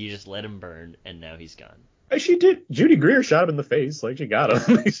 and yet you just let him burn, and now he's gone. She did. Judy Greer shot him in the face, like she got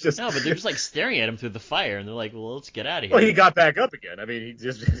him. He's just No, but they're just like staring at him through the fire, and they're like, "Well, let's get out of here." well, he got back up again. I mean,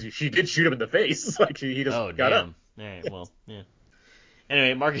 she did shoot him in the face, like he just Oh, got up. damn. All right, well, yeah.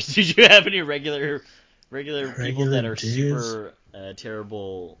 Anyway, Marcus, did you have any regular people that are dudes? super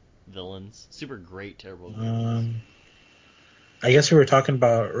terrible villains? Super great terrible villains? I guess we were talking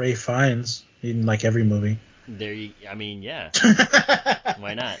about Ray Fiennes in like every movie. I mean, yeah.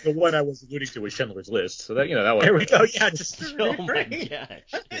 Why not? The one I was alluding to was Schindler's List, so that that one. There we go. Yeah, just Oh my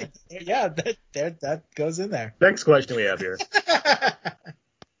gosh. yeah, that goes in there. Next question we have here: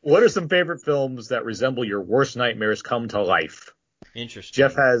 what are some favorite films that resemble your worst nightmares come to life? Interesting.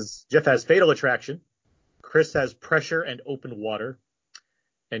 Jeff has Fatal Attraction. Chris has Pressure and Open Water.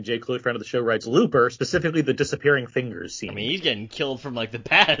 And Jay Clute, friend of the show, writes Looper, specifically the disappearing fingers scene. I mean, he's getting killed from like the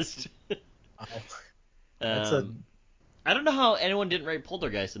past. That's I don't know how anyone didn't write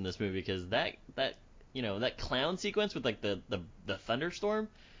Poltergeist in this movie because that clown sequence with like the thunderstorm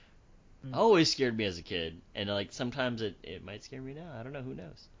always scared me as a kid, and like sometimes it might scare me now. I don't know. Who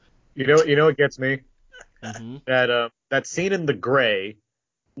knows? You know what gets me? Mm-hmm. That scene in The Gray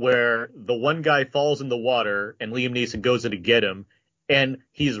where the one guy falls in the water and Liam Neeson goes in to get him, and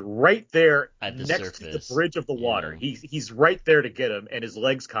he's right there At the next surface. to the bridge of the water. Yeah. He's right there to get him, and his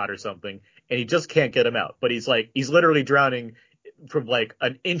leg's caught or something, and he just can't get him out. But he's literally drowning from like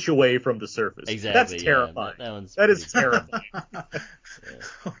an inch away from the surface. Exactly. That's terrifying. Yeah, that is terrifying.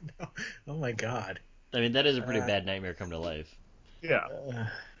 Oh no! Oh my God! I mean, that is a pretty bad nightmare come to life. Yeah.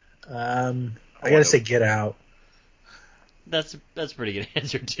 I gotta say, Get Out. That's a pretty good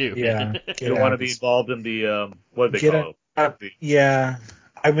answer too. Yeah, You Get don't Out. want to be involved in the what do they Get call it? Yeah,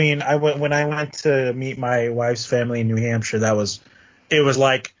 I mean, when I went to meet my wife's family in New Hampshire. It was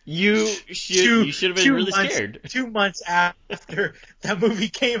like You should have been really scared. 2 months after that movie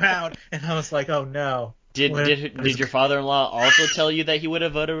came out, and I was like, oh no. Did your father-in-law also tell you that he would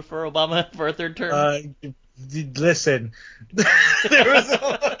have voted for Obama for a third term? Listen, there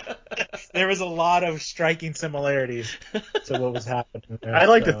was a lot of striking similarities to what was happening there. I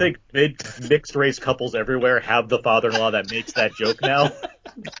like to think mixed race couples everywhere have the father-in-law that makes that joke now.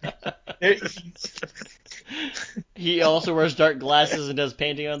 He also wears dark glasses and does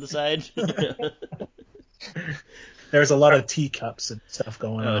painting on the side. There was a lot of teacups and stuff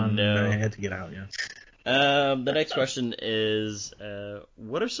going on. No. And I had to get out. Yeah. The next question is,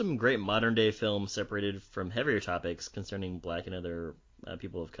 what are some great modern day films separated from heavier topics concerning Black and other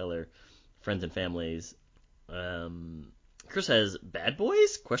people of color, friends and families? Chris has Bad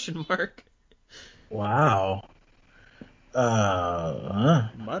Boys? ? Wow.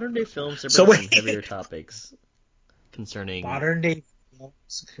 Modern day films separated from heavier topics concerning modern day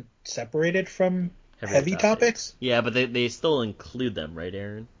films separated from heavy topics? Yeah, but they still include them, right,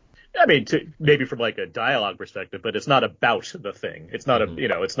 Aaron? I mean, maybe from like a dialogue perspective, but it's not about the thing. It's not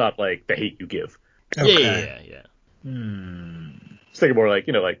it's not like The Hate You Give. Okay. Yeah. It's thinking more like,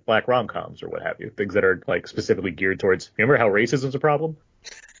 like black rom-coms or what have you. Things that are like specifically geared towards, remember how racism's a problem?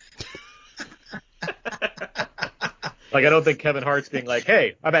 Like, I don't think Kevin Hart's being like,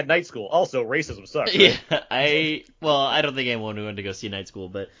 hey, I'm at night school. Also, racism sucks. Right? Yeah, I don't think anyone wanted to go see Night School,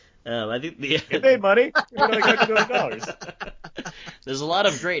 but I think it made money. $2 million. There's a lot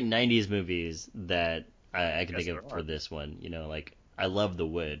of great 90s movies that I can think of for this one. Like, I love The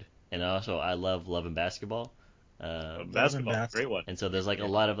Wood. and also I love Love and Basketball. Basketball, great one. And so there's like a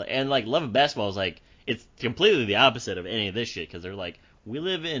lot of and like Love and Basketball is like it's completely the opposite of any of this shit because they're like we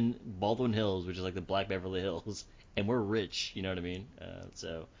live in Baldwin Hills, which is like the Black Beverly Hills, and we're rich. You know what I mean?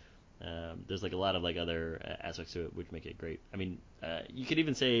 There's like a lot of like other aspects to it which make it great. I mean, you could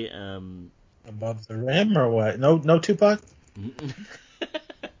even say Above the Rim or what? No Tupac.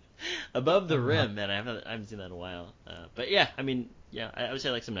 Above the Rim, man. I haven't seen that in a while. But yeah, I mean, yeah, I would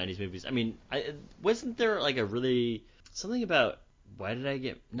say like some '90s movies. I mean, wasn't there like a really something about why did I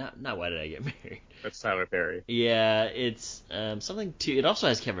get not why did I get married? That's Tyler Perry. Yeah, it's something too. It also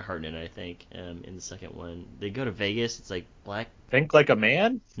has Kevin Hart in it, I think. In the second one, they go to Vegas. It's like black. Think Like a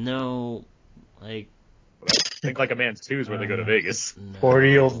Man? No, like Think Like a Man's 2 is where they go to Vegas. no.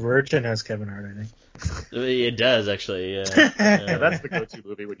 40-Year-Old Virgin has Kevin Hart, I think. It does actually. Yeah. Yeah, that's the go-to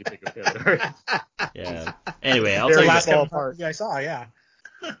movie when you think of Kevin Hart. Yeah. Anyway, I'll Very tell you. last Kevin small Hart movie I saw, yeah.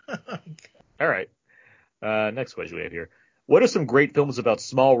 All right. Next question we have here. What are some great films about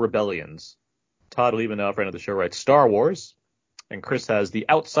small rebellions? Todd Leavenow, friend of the show, writes Star Wars, and Chris has The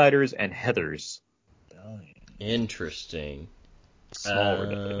Outsiders and Heathers. Interesting. Small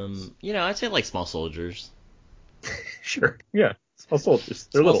rebellions. I'd say like Small Soldiers. Sure. Yeah. Small soldiers.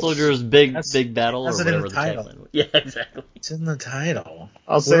 They're Small little. Soldiers, big That's- battle, or that's it in whatever the the title. tagline was. Yeah, exactly. It's in the title.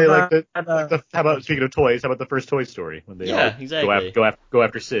 I'll say What like about, the how about speaking of toys? How about the first Toy Story when they Yeah, all exactly. go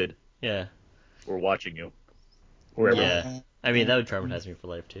after Sid? Yeah. We're watching you. Wherever. Yeah. I mean, that would traumatize me for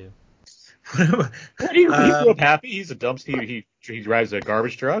life too. He grew up happy. He's a dumpster. He drives a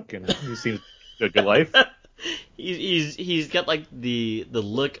garbage truck and he seems a good life. He's got like the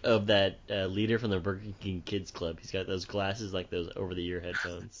look of that leader from the Burger King Kids Club. He's got those glasses, like those over the ear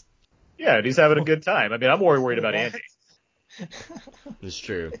headphones. Yeah, and he's having a good time. I mean, I'm more worried about Andy. It's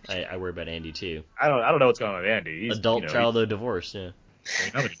true. I worry about Andy too. I don't know what's going on with Andy. He's, Adult child of divorce. Yeah.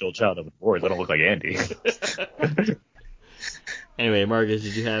 I'm an adult child of divorce. I don't look like Andy. Anyway, Marcus,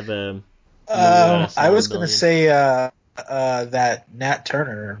 did you have I was going to say that Nat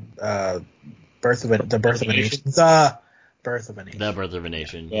Turner, The Birth of a Nation. The Birth of a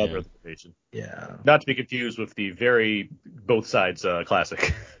Nation. Yeah. Birth of a Nation. Yeah. Not to be confused with the very both sides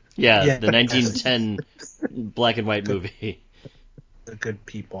classic. Yeah, the 1910 black and white movie. The good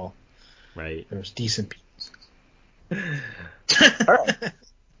people. Right. There's decent people. All right.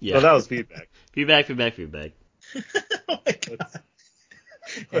 Yeah. So that was feedback. Feedback. Oh my god.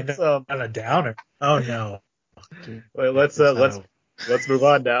 Let's, On a downer. Oh no. Wait, let's move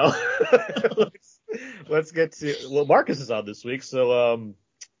on now. let's get to Marcus is on this week, so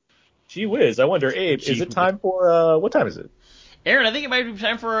gee whiz, I wonder, Abe, is it time for what time is it? Aaron, I think it might be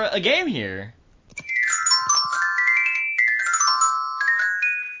time for a game here.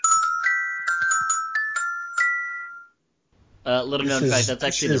 Little known fact, that's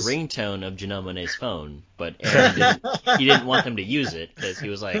actually the ringtone of Janelle Monáe's phone, but Aaron didn't want them to use it because he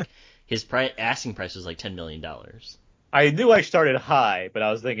was like, his asking price was like $10 million. I knew I started high, but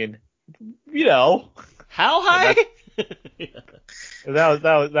I was thinking, how high?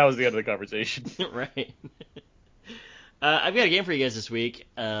 That was the end of the conversation. Right. I've got a game for you guys this week.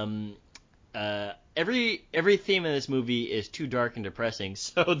 Every theme in this movie is too dark and depressing,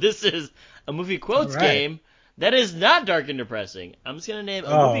 so this is a movie quotes game that is not dark and depressing. I'm just gonna name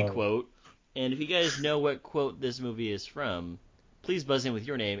a movie quote, and if you guys know what quote this movie is from, please buzz in with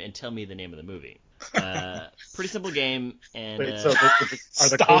your name and tell me the name of the movie. Pretty simple game. And wait, so are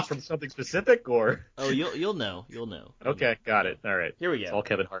the quotes from something specific or? Oh, you'll know. Okay, got it. All right. Here we go. It's all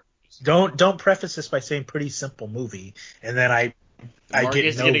Kevin Hart. Don't preface this by saying pretty simple movie, and then I Marcus get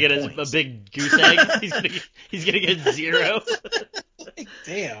is no gonna get a points. big goose egg. He's gonna get 0.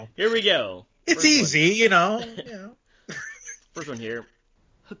 Damn. Here we go. It's First easy, one. you know. First one here.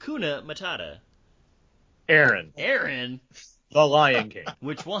 Hakuna Matata. Aaron, The Lion King.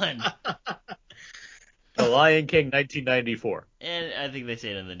 Which one? The Lion King, 1994. And I think they say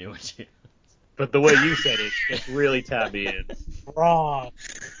it in the new one too. But the way you said it really tapped me in. Wrong.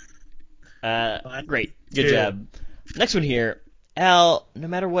 Great. Good job. Next one here. Al, no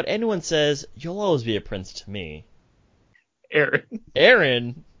matter what anyone says, you'll always be a prince to me.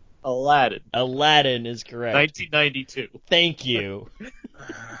 Aaron, Aladdin is correct. 1992. Thank you.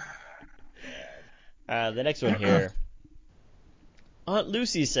 The next one here. Aunt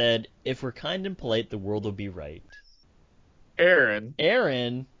Lucy said, if we're kind and polite, the world will be right. Aaron,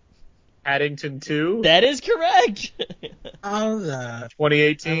 Paddington 2. That is correct. Oh, the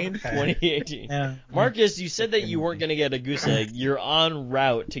 2018. okay. 2018. Yeah. Marcus, you said that you weren't going to get a goose egg. You're en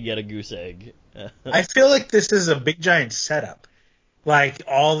route to get a goose egg. I feel like this is a big giant setup. Like,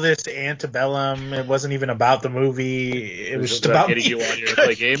 all this antebellum, it wasn't even about the movie. It was just about getting you on here to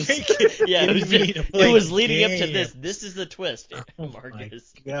play games. Yeah, it was leading up to this. This is the twist,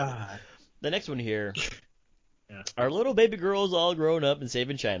 Marcus. My God. The next one here. Yeah. Our little baby girl's all grown up and safe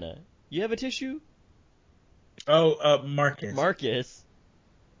in China. You have a tissue? Oh, Marcus. Marcus.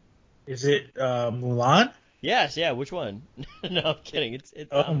 Is it Mulan? Yes, yeah, which one? No, I'm kidding. It's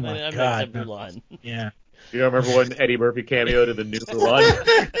Oh my I'm God, not no. Mulan. Yeah. You don't remember when Eddie Murphy cameoed in the new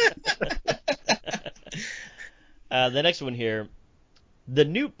Mulan? The next one here. The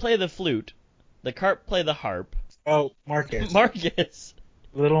newt play the flute. The carp play the harp. Oh, Marcus. Marcus.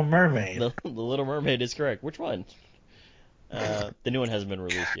 Little Mermaid. The Little Mermaid is correct. Which one? The new one hasn't been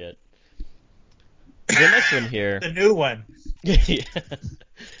released yet. The next one here. The new one. Yeah.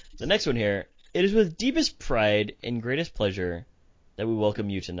 The next one here. It is with deepest pride and greatest pleasure that we welcome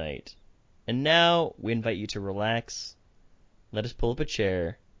you tonight. And now we invite you to relax. Let us pull up a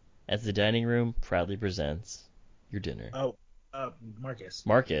chair as the dining room proudly presents your dinner. Oh, Marcus.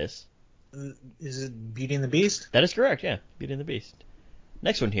 Marcus. Is it Beauty and the Beast? That is correct, yeah. Beauty and the Beast.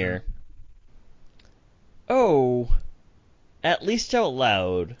 Next one here. Oh, at least out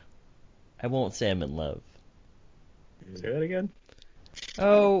loud, I won't say I'm in love. Say that again?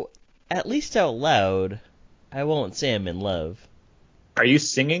 Oh, at least out loud, I won't say I'm in love. Are you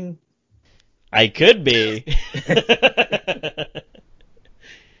singing? I could be.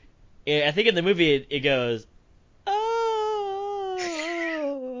 Yeah, I think in the movie it goes, oh,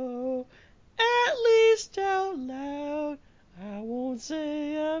 at least out loud, I won't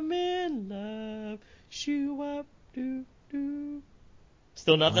say I'm in love. Shoo-wop, doo-doo.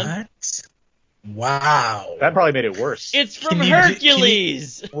 Still nothing? What? Wow. That probably made it worse. It's from Can you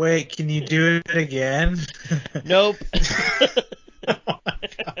Hercules! Wait, can you do it again? Nope. Oh my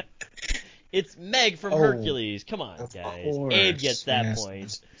God. It's Meg from Oh, Hercules. Come on, of guys. course, Abe gets that yes.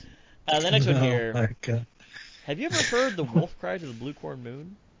 point. The next one here. Oh my God. Have you ever heard the wolf cry to the blue corn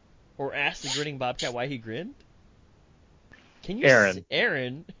moon? Or asked the grinning bobcat why he grinned? Can you Aaron.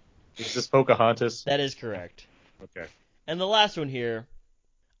 Aaron? Is this Pocahontas? That is correct. Okay. And the last one here.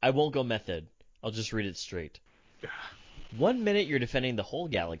 I won't go method. I'll just read it straight. 1 minute you're defending the whole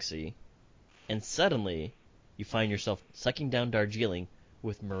galaxy, and suddenly you find yourself sucking down Darjeeling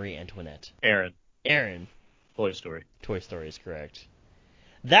with Marie Antoinette. Aaron. Aaron. Toy Story. Toy Story is correct.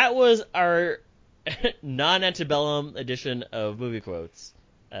 That was our non-antebellum edition of movie quotes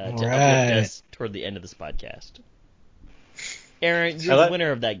to uplift us toward the end of this podcast. Aaron, you're the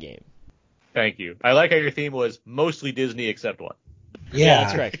winner of that game. Thank you. I like how your theme was mostly Disney except one. Yeah,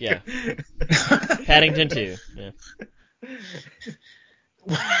 that's correct. Yeah. Paddington 2. Yeah.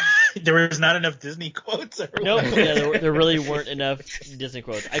 There was not enough Disney quotes? Or Nope. what? Yeah, there really weren't enough Disney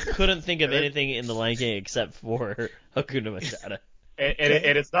quotes. I couldn't think of anything in The Lion King except for Hakuna Matata.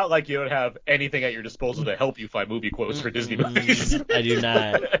 And it's not like you don't have anything at your disposal to help you find movie quotes for Disney movies. I do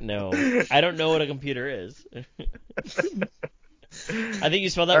not. No. I don't know what a computer is. I think you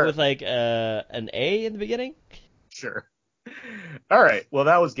spelled that with like an A in the beginning? Sure. All right. Well,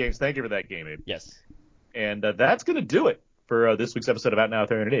 that was games. Thank you for that game, Abe. Yes. And that's going to do it for this week's episode of Out Now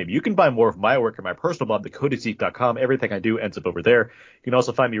with Aaron and Abe. You can find more of my work at my personal blog, thecodeseek.com. Everything I do ends up over there. You can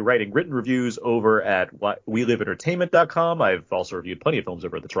also find me writing written reviews over at WeLiveEntertainment.com. I've also reviewed plenty of films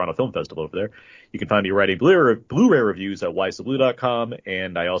over at the Toronto Film Festival over there. You can find me writing Blu-ray reviews at WhySoBlue.com.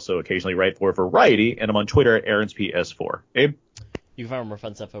 And I also occasionally write for Variety, and I'm on Twitter at AaronsPS4. Abe? You can find more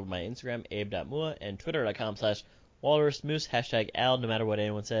fun stuff over my Instagram, abe.mua, and twitter.com/walrusmoose, #Al. No matter what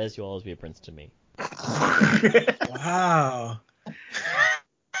anyone says, you'll always be a prince to me. Wow.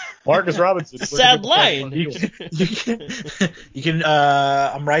 Marcus Robinson. Sad line. You can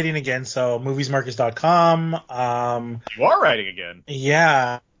I'm writing again, so moviesmarcus.com. You are writing again.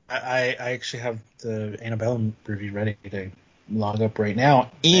 Yeah, I actually have the Annabelle review ready to log up right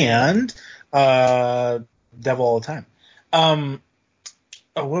now, and Devil All the Time.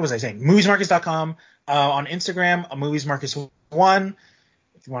 What was I saying? Moviesmarcus.com, on Instagram, moviesmarcus1.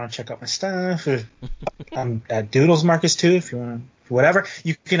 If you want to check out my stuff, I'm at Doodlesmarcus too. If you want to, whatever,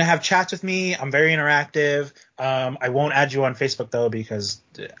 you can have chats with me. I'm very interactive. I won't add you on Facebook though because,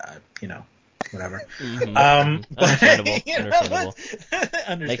 whatever. Mm-hmm. Understandable.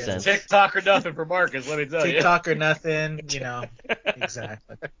 Makes sense. TikTok or nothing for Marcus, let me tell you. TikTok or nothing,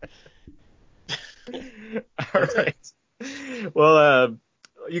 exactly. All right. Well,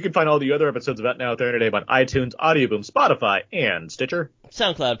 you can find all the other episodes of Out Now with Aaron and Abe on iTunes, Audioboom, Spotify, and Stitcher.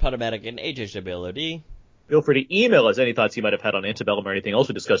 SoundCloud, Podomatic, and HHWLOD. Feel free to email us any thoughts you might have had on Antebellum or anything else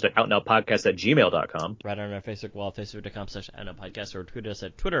we discussed at outnowpodcast@gmail.com. Right on our Facebook wall, facebook.com/outnowpodcast, or tweet us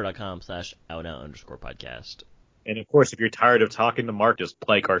at twitter.com/outnow_podcast. And of course, if you're tired of talking to Mark, just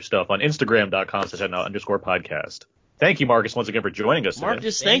like our stuff on Instagram.com/@_podcast. Thank you, Marcus, once again for joining us today.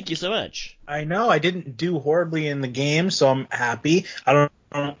 Marcus, thank you so much. I know I didn't do horribly in the game, so I'm happy.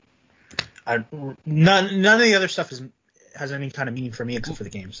 None of the other stuff has any kind of meaning for me except for the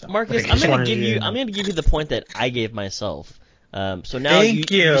game. So Marcus, I'm going to give you the point that I gave myself. So now you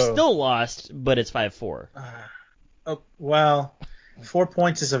still lost, but it's 5-4. Well, 4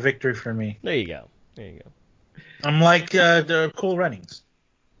 points is a victory for me. There you go. I'm like the Cool Runnings.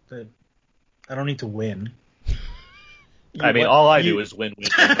 I don't need to win. All I do is win.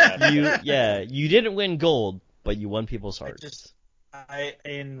 You didn't win gold, but you won people's hearts.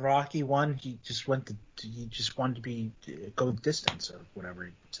 In Rocky 1, he just wanted to go the distance or whatever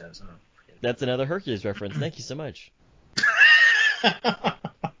he says. That's another Hercules reference. Thank you so much.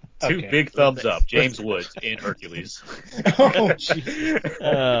 Two big thumbs up. James Woods in Hercules. Oh, Jesus.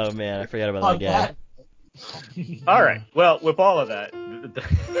 Oh, man, I forgot about that guy. All right. Well, with all of that,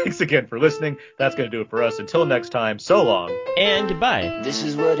 thanks again for listening. That's going to do it for us. Until next time, so long. And goodbye. This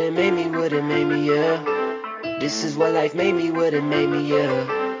is what it made me, yeah. This is what life made me, yeah.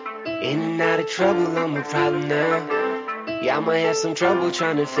 In and out of trouble, I'm a problem now. Yeah, I might have some trouble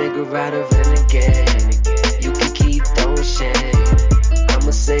trying to figure out a renegade. You can keep throwing shade.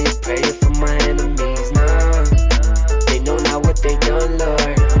 I'ma say a prayer for my enemies now. They know not what they done,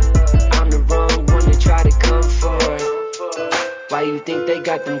 Lord. I'm the wrong one to try to come for. Why you think they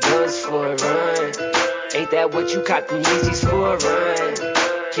got them guns for, run? Ain't that what you caught them Yeezys for, run?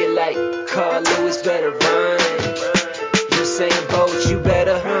 Get like Carl Lewis, better run. Usain Bolt, you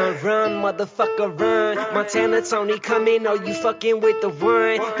better run, motherfucker, run. Montana Tony coming, or you fucking with the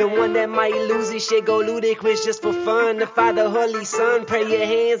one that might lose his shit, go ludicrous just for fun. The Father, Holy Son, pray your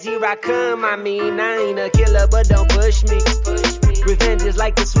hands, here I come. I mean, I ain't a killer, but don't push me. Revenge is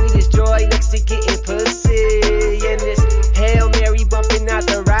like the sweetest joy next to getting pussy. And this Hail Mary bumping out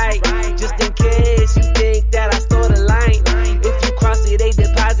the right, just in case you think that I stole the line. If you cross it, they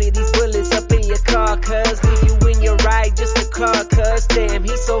deposit these bullets up in your car, cuz leave you in your right, just a car, cuz damn,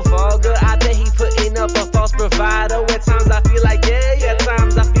 he's so vulgar. I bet he putting up a false bravado. At times I feel like at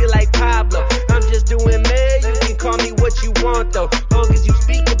times I feel like Pablo. I'm just doing me, you can call me what you want though. Long as you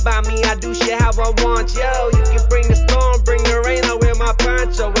speak about me, I do shit how I want, yo. You can bring the storm, bring the rain, I wear my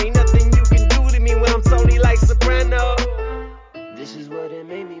poncho. Ain't nothing you can do to me when I'm Tony like Soprano. This is what it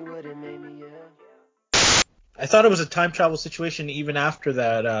made me, yeah. I thought it was a time travel situation even after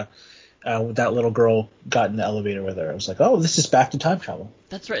that that little girl got in the elevator with her. I was like, oh, this is back to time travel.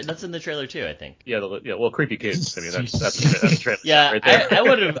 That's right. That's in the trailer too, I think. Yeah. Well, creepy kids. I mean, that's a trailer. Yeah, right there. I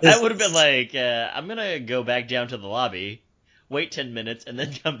would have been like, I'm gonna go back down to the lobby, wait 10 minutes, and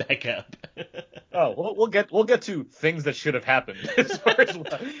then come back up. Oh, we'll get to things that should have happened as far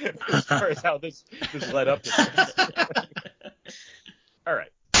as how this led up to this. All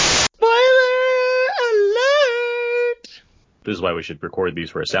right. Spoiler alert! This is why we should record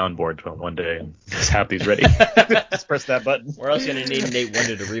these for a soundboard one day and just have these ready. Just press that button. We're also gonna need Nate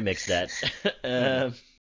Wonder to remix that.